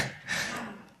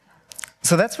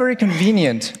 So that's very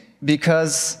convenient,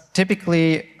 because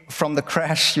typically from the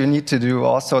crash you need to do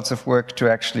all sorts of work to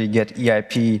actually get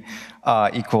EIP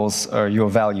equals your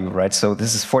value, right? So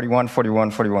this is 41,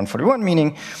 41, 41, 41,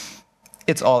 meaning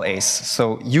it's all A's.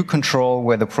 So you control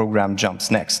where the program jumps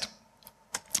next.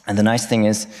 And the nice thing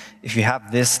is, if you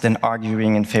have this, then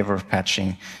arguing in favor of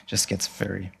patching just gets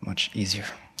very much easier.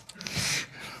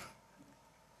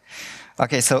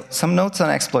 Okay, so some notes on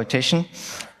exploitation.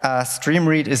 Stream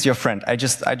read is your friend. I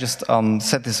just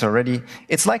said this already.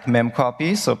 It's like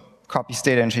memcopy, so copies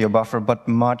data into your buffer, but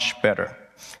much better.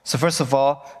 So first of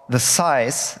all, the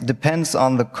size depends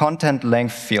on the content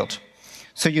length field.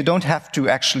 So you don't have to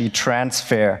actually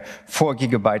transfer 4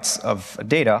 gigabytes of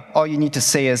data. All you need to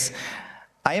say is,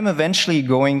 I am eventually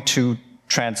going to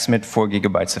transmit 4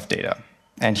 gigabytes of data.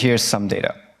 And here's some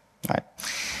data. Right.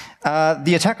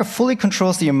 The attacker fully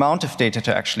controls the amount of data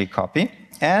to actually copy,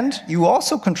 and you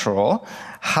also control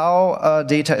how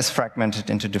data is fragmented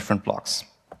into different blocks.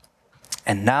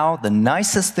 And now the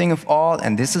nicest thing of all,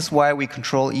 and this is why we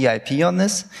control EIP on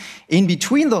this, in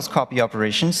between those copy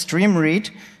operations, stream read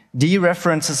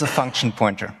dereferences a function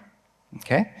pointer.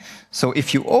 Okay? So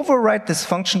if you overwrite this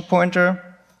function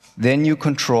pointer, then you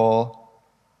control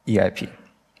EIP.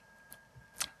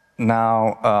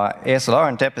 Now, ASLR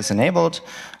and DEP is enabled,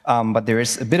 but there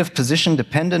is a bit of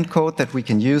position-dependent code that we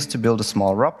can use to build a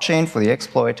small ROP chain for the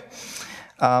exploit.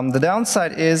 The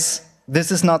downside is this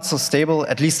is not so stable,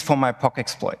 at least for my POC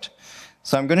exploit.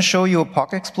 So I'm going to show you a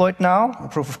POC exploit now, a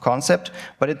proof of concept,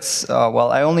 but it's,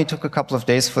 well, I only took a couple of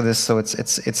days for this, so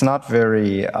it's not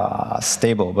very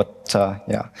stable, but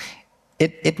yeah,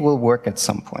 it will work at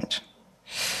some point.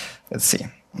 Let's see.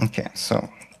 Okay, so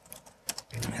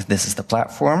this is the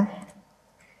platform.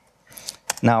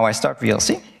 Now I start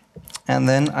VLC, and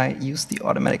then I use the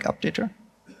automatic updater,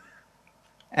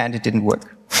 and it didn't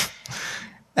work.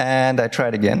 And I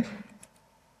tried again,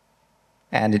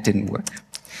 and it didn't work.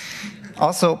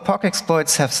 Also, POC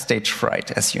exploits have stage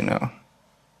fright, as you know,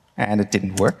 and it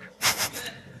didn't work.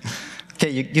 Okay,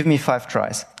 you give me 5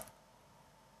 tries.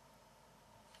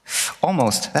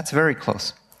 Almost. That's very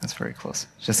close. That's very close.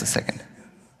 Just a second.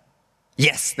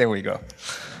 Yes, there we go.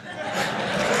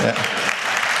 Yeah.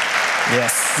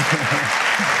 Yes.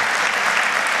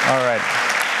 All right.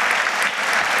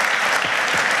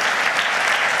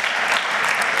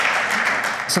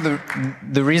 So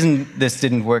the reason this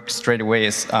didn't work straight away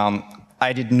is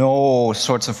I did no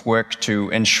sorts of work to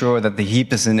ensure that the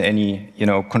heap is in any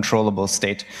controllable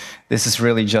state. This is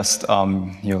really just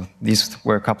these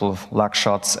were a couple of luck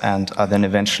shots, and then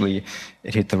eventually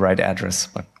it hit the right address.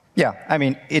 But yeah, I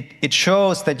mean it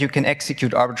shows that you can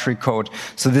execute arbitrary code.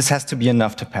 So this has to be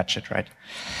enough to patch it, right?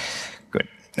 Good.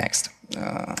 Next.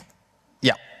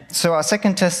 Yeah. So our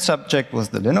second test subject was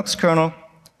the Linux kernel.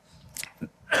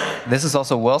 This is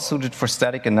also well suited for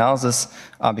static analysis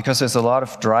because there's a lot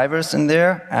of drivers in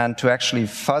there, and to actually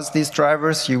fuzz these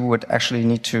drivers, you would actually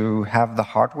need to have the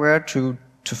hardware to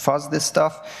fuzz this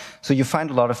stuff. So you find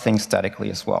a lot of things statically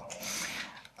as well.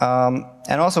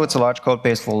 And also it's a large code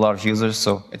base for a lot of users,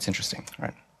 so it's interesting.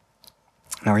 Right?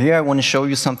 Now here I want to show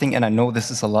you something, and I know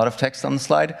this is a lot of text on the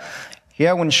slide. Here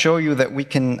I want to show you that we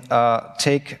can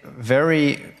take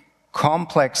very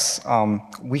complex,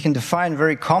 we can define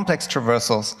very complex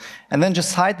traversals and then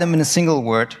just hide them in a single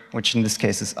word, which in this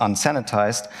case is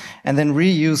unsanitized, and then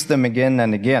reuse them again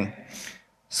and again.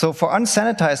 So for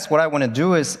unsanitized, what I want to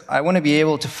do is I want to be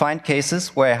able to find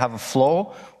cases where I have a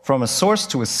flow from a source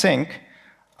to a sink,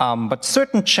 but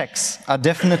certain checks are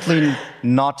definitely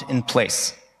not in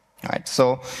place. Right?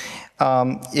 So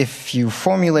If you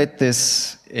formulate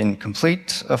this in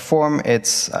complete form,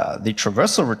 it's the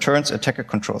traversal returns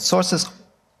attacker-controlled sources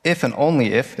if and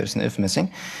only if, there's an if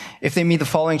missing, if they meet the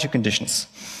following two conditions.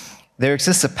 There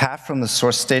exists a path from the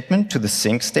source statement to the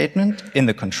sink statement in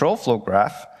the control flow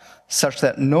graph such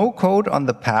that no code on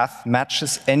the path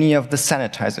matches any of the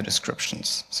sanitizer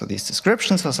descriptions. So these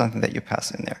descriptions are something that you pass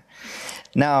in there.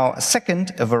 Now,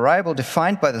 second, a variable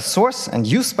defined by the source and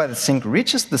used by the sink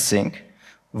reaches the sink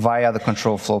via the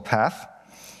control flow path,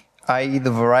 i.e.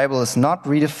 the variable is not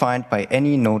redefined by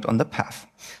any node on the path.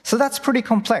 So that's pretty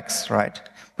complex, right?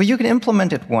 But you can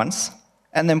implement it once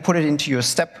and then put it into your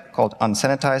step called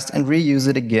unsanitized and reuse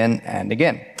it again and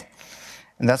again.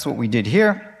 And that's what we did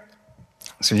here.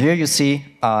 So here you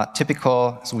see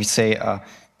typical, so we say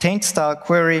taint style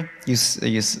query.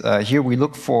 Here we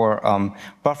look for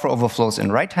buffer overflows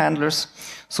in right handlers.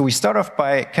 So we start off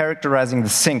by characterizing the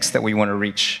sinks that we want to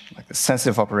reach, like the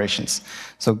sensitive operations.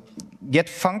 So get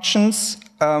functions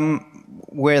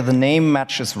where the name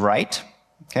matches right,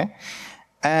 okay?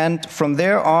 And from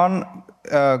there on,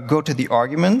 go to the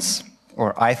arguments,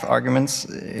 or ith arguments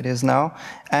it is now,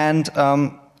 and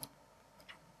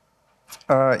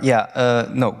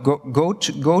go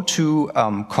to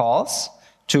calls,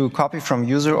 to copy from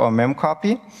user or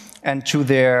memcopy, and to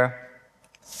their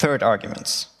third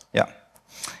arguments. Yeah.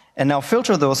 And now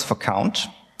filter those for count,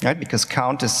 right? Because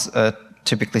count is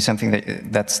typically something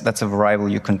that's a variable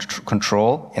you can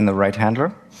control in the right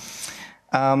handler.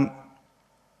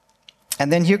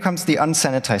 And then here comes the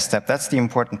unsanitized step. That's the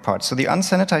important part. So the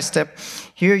unsanitized step,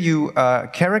 here you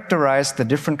characterize the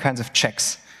different kinds of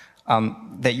checks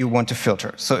that you want to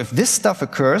filter. So if this stuff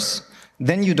occurs,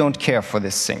 then you don't care for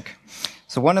this sink.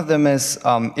 So one of them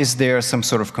is there some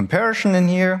sort of comparison in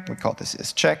here? We call this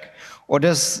isCheck. Or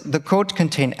does the code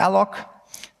contain alloc?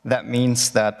 That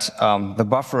means that the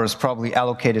buffer is probably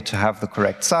allocated to have the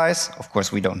correct size. Of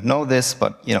course, we don't know this,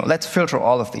 but let's filter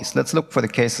all of these. Let's look for the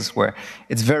cases where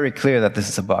it's very clear that this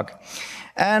is a bug.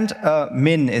 And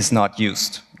min is not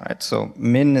used, right? So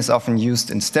min is often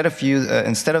used instead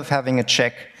of having a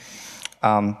check.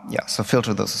 So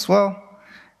filter those as well,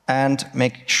 and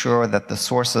make sure that the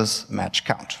sources match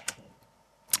count.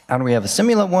 And we have a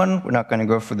similar one. We're not going to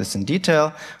go through this in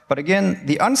detail. But again,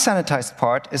 the unsanitized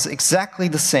part is exactly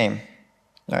the same,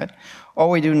 right? All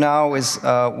we do now is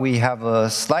we have a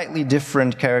slightly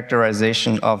different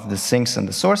characterization of the sinks and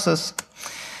the sources.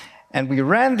 And we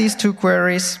ran these two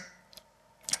queries.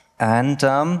 And,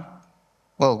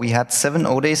 well, we had 7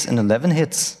 ODays and 11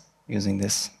 hits using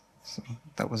this. So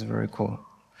that was very cool.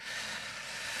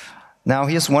 Now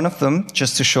here's one of them,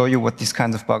 just to show you what these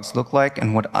kinds of bugs look like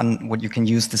and what you can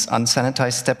use this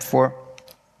unsanitized step for.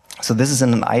 So this is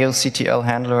in an IOCTL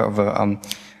handler of a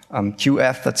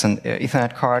QF, that's an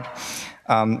Ethernet card.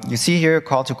 You see here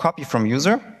call to copy from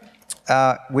user,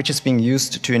 which is being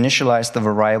used to initialize the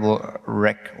variable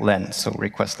reclen, so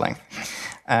request length.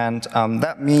 And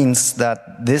that means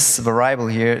that this variable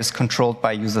here is controlled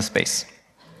by user space.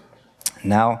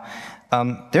 Now,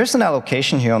 there's an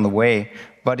allocation here on the way,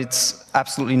 but it's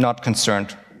absolutely not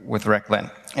concerned with reclen.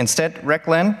 Instead,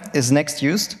 reclen is next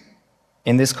used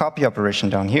in this copy operation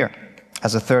down here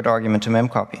as a third argument to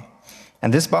memcopy.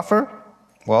 And this buffer,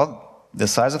 well, the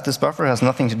size of this buffer has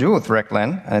nothing to do with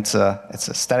reclen, and it's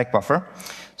a static buffer.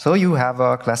 So you have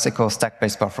a classical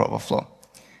stack-based buffer overflow.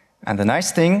 And the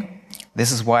nice thing,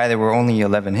 this is why there were only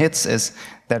 11 hits, is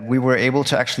that we were able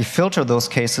to actually filter those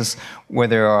cases where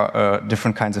there are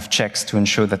different kinds of checks to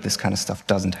ensure that this kind of stuff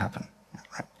doesn't happen.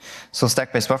 Right. So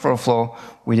stack-based buffer overflow,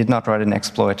 we did not write an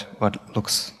exploit, but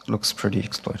looks pretty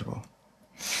exploitable.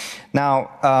 Now,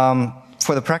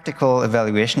 for the practical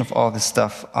evaluation of all this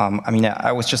stuff,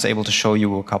 I was just able to show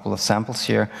you a couple of samples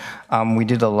here. We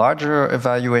did a larger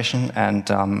evaluation, and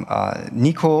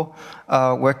Nico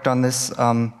worked on this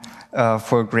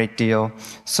for a great deal.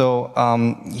 So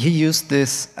he used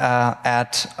this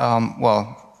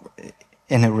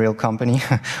in a real company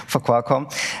for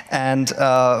Qualcomm, and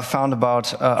found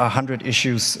about 100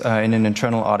 issues in an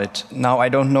internal audit. Now, I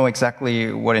don't know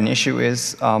exactly what an issue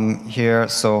is here,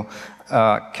 so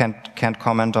can't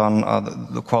comment on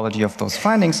the quality of those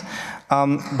findings.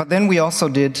 But then we also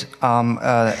did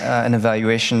an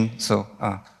evaluation, so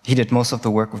he did most of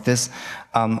the work with this,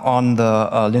 on the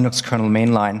Linux kernel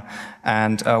mainline.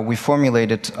 And we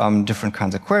formulated different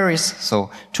kinds of queries. So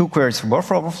 2 queries for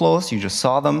buffer overflows, you just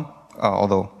saw them.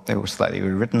 Although they were slightly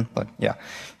rewritten, but yeah,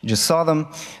 you just saw them.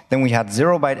 Then we had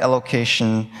 0-byte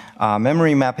allocation,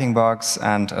 memory mapping bugs,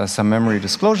 and some memory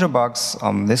disclosure bugs.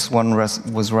 This one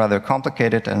was rather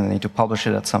complicated, and I need to publish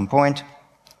it at some point.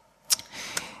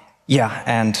 Yeah,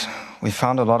 and we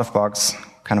found a lot of bugs,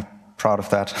 kind of proud of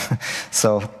that.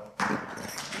 So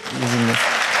using this.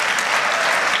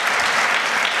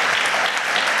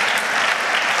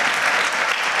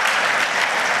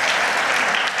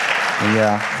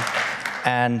 Yeah,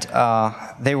 and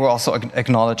they were also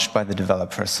acknowledged by the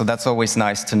developers. So that's always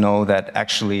nice to know that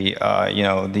actually, you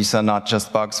know, these are not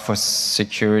just bugs for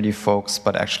security folks,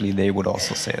 but actually they would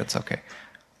also say it's okay.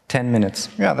 10 minutes,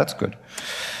 yeah, that's good.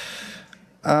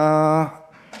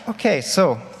 Okay,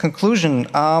 so conclusion.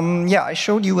 Yeah, I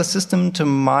showed you a system to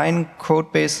mine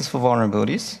code bases for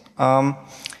vulnerabilities. On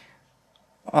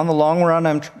the long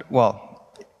run,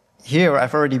 here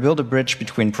I've already built a bridge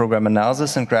between program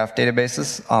analysis and graph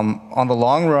databases. On the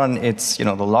long run, it's, you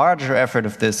know, the larger effort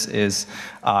of this is,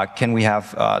 can we have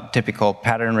typical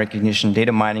pattern recognition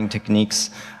data mining techniques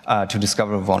to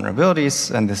discover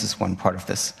vulnerabilities, and this is one part of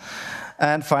this.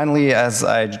 And finally, as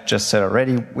I just said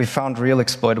already, we found real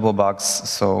exploitable bugs.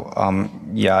 So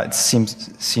yeah, it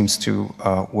seems to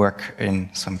work in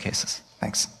some cases.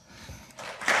 Thanks.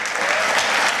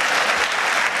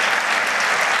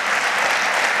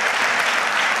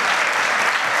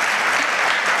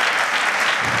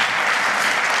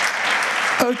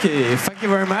 Okay, thank you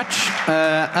very much.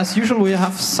 As usual, we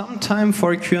have some time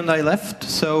for Q&A left.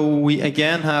 So we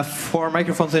again have 4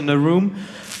 microphones in the room.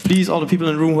 Please, all the people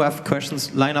in the room who have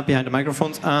questions, line up behind the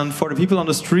microphones. And for the people on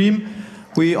the stream,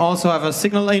 we also have a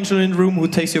signal angel in the room who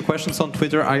takes your questions on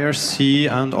Twitter, IRC,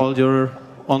 and all your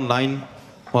online,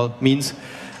 well, means.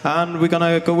 And we're going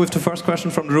to go with the first question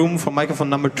from the room, from microphone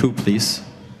number 2, please.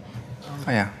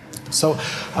 Oh, yeah. So,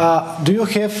 do you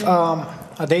have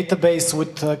a database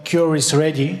with queries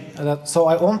ready? So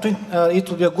I want to, it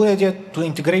would be a good idea to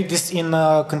integrate this in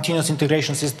a continuous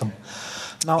integration system.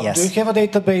 Now, yes. Do you have a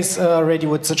database ready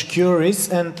with such queries?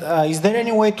 And is there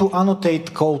any way to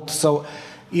annotate code? So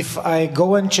if I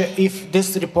go and check, if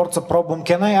this reports a problem,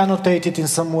 can I annotate it in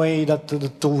some way that the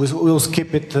tool will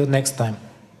skip it next time,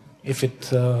 if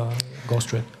it goes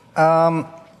through it?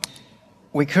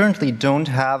 We currently don't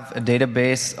have a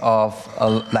database of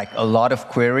like a lot of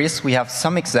queries. We have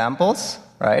some examples,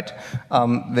 right,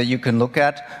 that you can look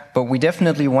at, but we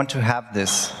definitely want to have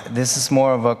this. This is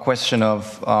more of a question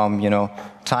of, you know,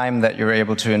 time that you're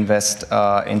able to invest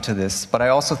into this. But I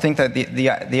also think that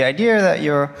the idea that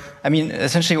you're, I mean,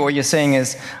 essentially what you're saying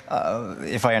is,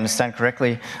 if I understand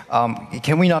correctly,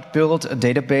 can we not build a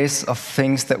database of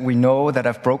things that we know that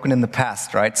have broken in the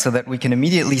past, right? So that we can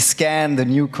immediately scan the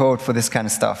new code for this kind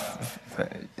of stuff,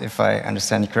 if I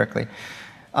understand you correctly.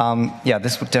 Yeah,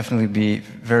 this would definitely be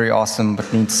very awesome,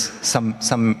 but needs some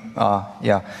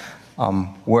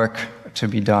work to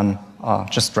be done,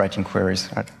 just writing queries,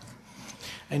 right?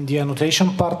 And the annotation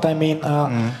part, I mean,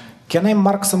 can I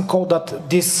mark some code that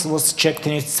this was checked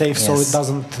and it's safe, yes, so it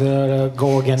doesn't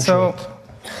go against it?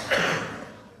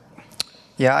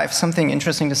 Yeah, I have something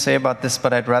interesting to say about this,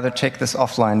 but I'd rather take this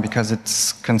offline because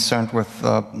it's concerned with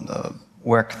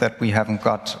work that we haven't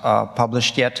got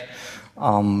published yet.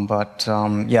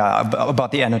 Yeah,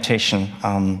 about the annotation.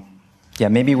 Yeah,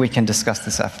 maybe we can discuss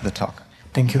this after the talk.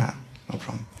 Thank you. No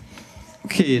problem.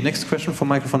 Okay, next question for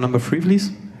microphone number 3,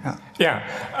 please. Yeah.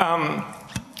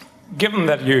 Given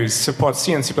that you support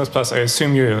C and C++, I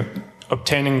assume you're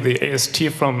obtaining the AST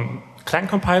from Clang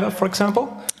compiler, for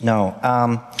example? No.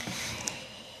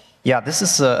 Yeah, this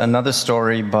is another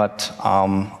story, but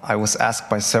I was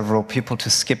asked by several people to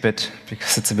skip it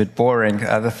because it's a bit boring.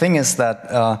 The thing is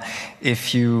that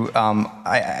if you,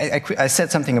 I said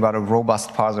something about a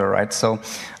robust parser, right? So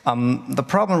the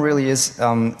problem really is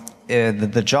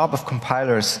the job of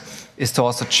compilers is to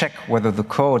also check whether the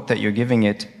code that you're giving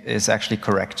it is actually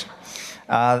correct.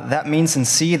 That means in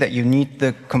C that you need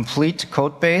the complete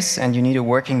code base and you need a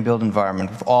working build environment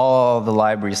with all the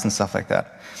libraries and stuff like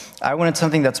that. I wanted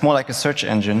something that's more like a search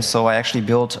engine, so I actually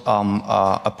built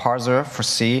a parser for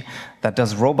C that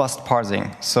does robust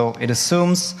parsing. So it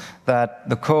assumes that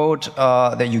the code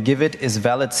that you give it is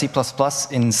valid C++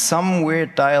 in some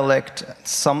weird dialect,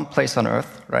 some place on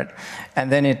Earth, right?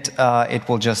 And then it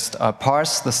will just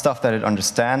parse the stuff that it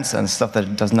understands, and the stuff that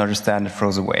it doesn't understand, it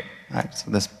throws away, right?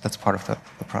 So that's part of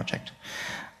the project.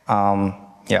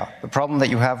 Yeah, the problem that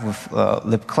you have with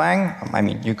libclang, I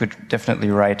mean, you could definitely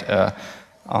write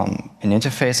an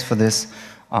interface for this,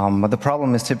 but the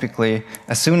problem is typically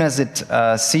as soon as it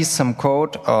sees some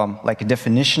code, like a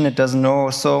definition it doesn't know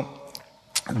or so,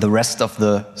 the rest of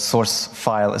the source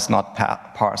file is not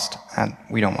parsed, and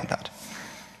we don't want that.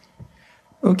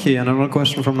 Okay, another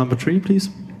question from number 3, please.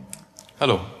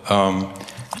 Hello.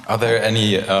 Are there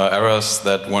any errors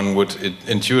that one would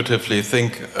intuitively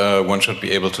think one should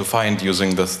be able to find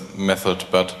using this method,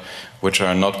 but which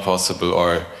are not possible,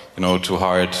 or too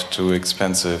hard, too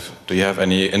expensive? Do you have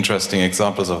any interesting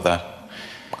examples of that?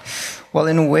 Well,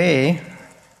 in a way,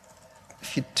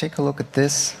 if you take a look at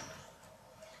this,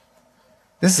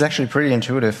 this is actually pretty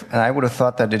intuitive, and I would have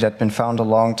thought that it had been found a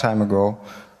long time ago.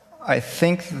 I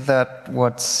think that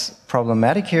what's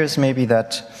problematic here is maybe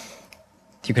that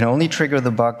you can only trigger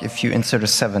the bug if you insert a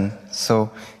 7.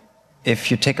 So if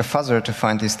you take a fuzzer to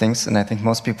find these things, and I think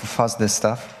most people fuzz this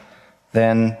stuff,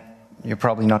 then you're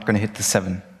probably not going to hit the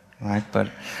 7, right? But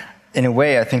in a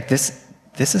way, I think this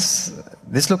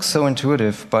looks so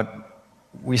intuitive, but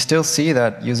we still see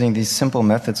that using these simple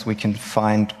methods we can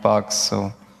find bugs.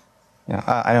 So yeah,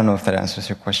 I don't know if that answers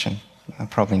your question.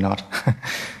 Probably not.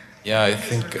 Yeah, I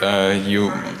think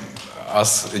you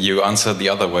answered the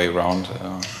other way around.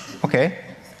 Okay,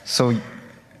 so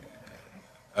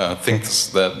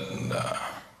things that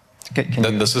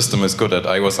the system is good at.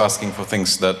 I was asking for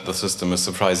things that the system is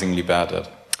surprisingly bad at.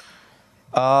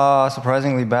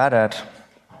 Surprisingly bad at.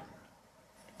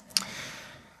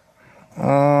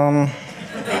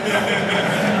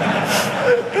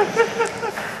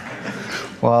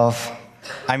 Well,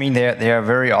 I mean, there are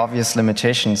very obvious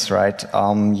limitations, right?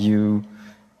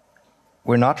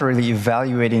 We're not really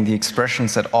evaluating the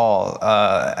expressions at all.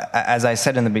 As I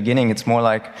said in the beginning, it's more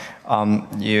like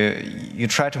you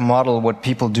try to model what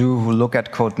people do who look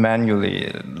at code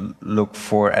manually, look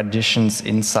for additions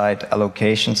inside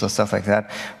allocations or stuff like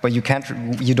that. But you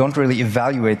don't really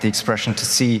evaluate the expression to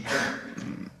see.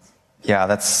 Yeah,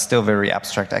 that's still very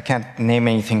abstract. I can't name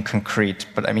anything concrete,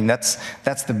 but I mean that's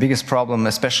the biggest problem,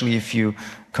 especially if you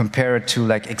compare it to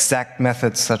like exact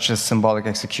methods such as symbolic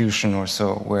execution or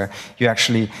so, where you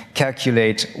actually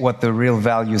calculate what the real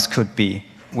values could be,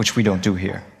 which we don't do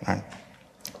here. Right?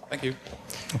 Thank you.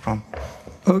 No problem.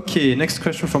 Okay, next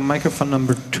question from microphone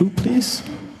number 2, please.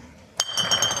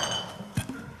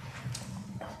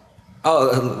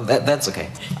 Oh, that's okay.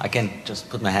 I can just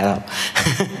put my head up.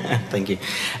 Thank you.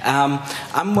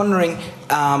 I'm wondering,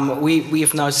 we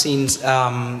have now seen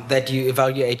that you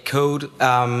evaluate code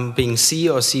being C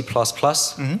or C++.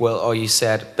 Well, or you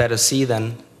said better C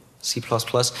than C++.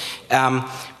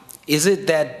 Is it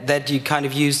that you kind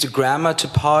of used the grammar to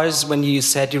parse when you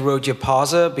said you wrote your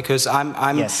parser? Because I'm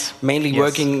mainly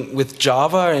working with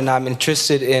Java, and I'm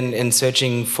interested in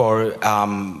searching for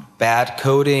bad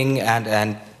coding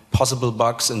and possible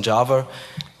bugs in Java.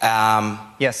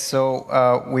 Yes, so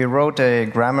we wrote a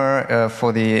grammar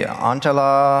for the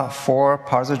Antela 4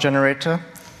 parser generator,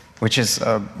 which is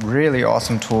a really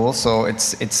awesome tool. So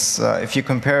it's if you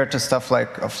compare it to stuff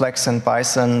like Flex and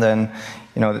Bison, then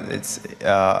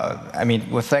I mean,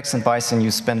 with Flex and Bison, you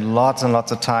spend lots and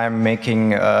lots of time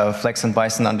making Flex and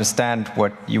Bison understand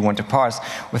what you want to parse.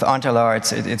 With Antela,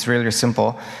 it's really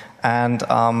simple. And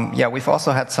yeah, we've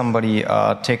also had somebody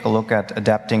take a look at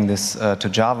adapting this to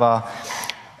Java.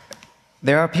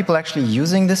 There are people actually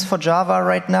using this for Java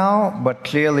right now, but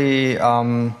clearly,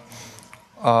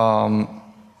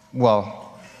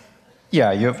 well,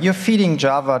 yeah, you're feeding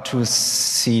Java to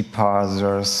C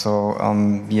parser. So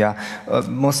yeah,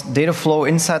 most data flow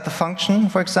inside the function,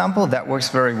 for example, that works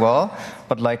very well.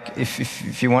 But like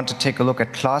if you want to take a look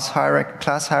at class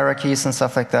hierarchies and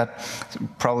stuff like that, it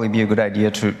would probably be a good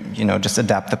idea to just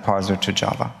adapt the parser to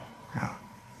Java. Yeah.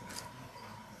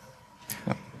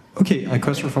 Yeah. Okay, a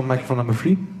question from microphone number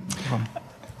 3.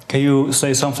 Can you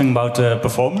say something about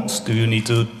performance? Do you need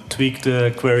to tweak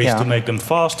the queries to make them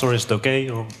fast, or is it okay?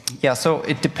 Or? Yeah, so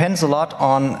it depends a lot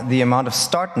on the amount of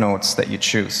start nodes that you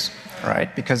choose,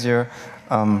 right? Because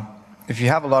if you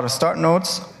have a lot of start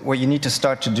nodes, what you need to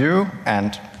start to do,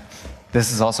 and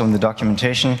this is also in the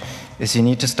documentation, is you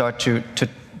need to start to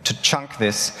chunk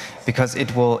this, because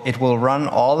it will run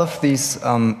all of these.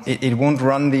 It won't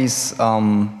run these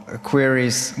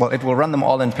queries. Well, it will run them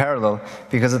all in parallel,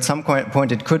 because at some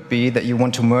point it could be that you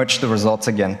want to merge the results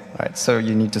again, right? So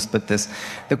you need to split this.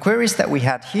 The queries that we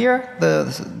had here,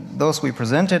 those we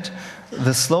presented,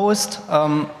 the slowest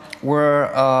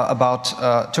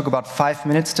took about 5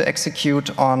 minutes to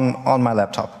execute on my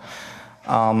laptop.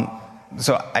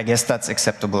 So I guess that's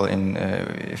acceptable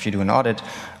if you do an audit.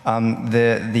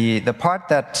 The part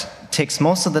that takes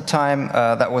most of the time,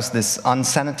 that was this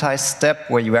unsanitized step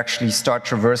where you actually start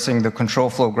traversing the control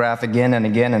flow graph again and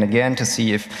again and again to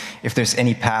see if there's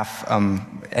any path,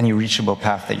 any reachable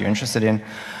path that you're interested in.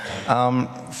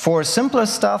 For simpler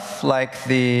stuff like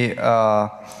this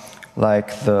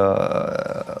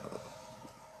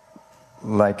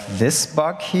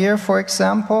bug here, for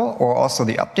example, or also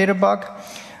the updater bug,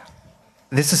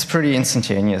 this is pretty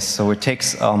instantaneous. So it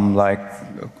takes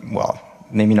well,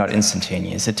 maybe not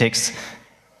instantaneous. It takes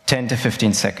 10 to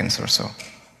 15 seconds or so.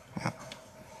 Yeah.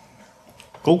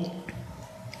 Cool.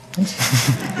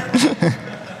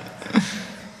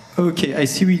 Okay, I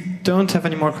see we don't have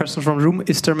any more questions from the room.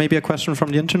 Is there maybe a question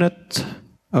from the internet?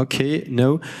 Okay,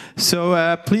 no.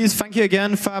 So please, thank you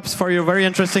again, Fabs, for your very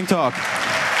interesting talk.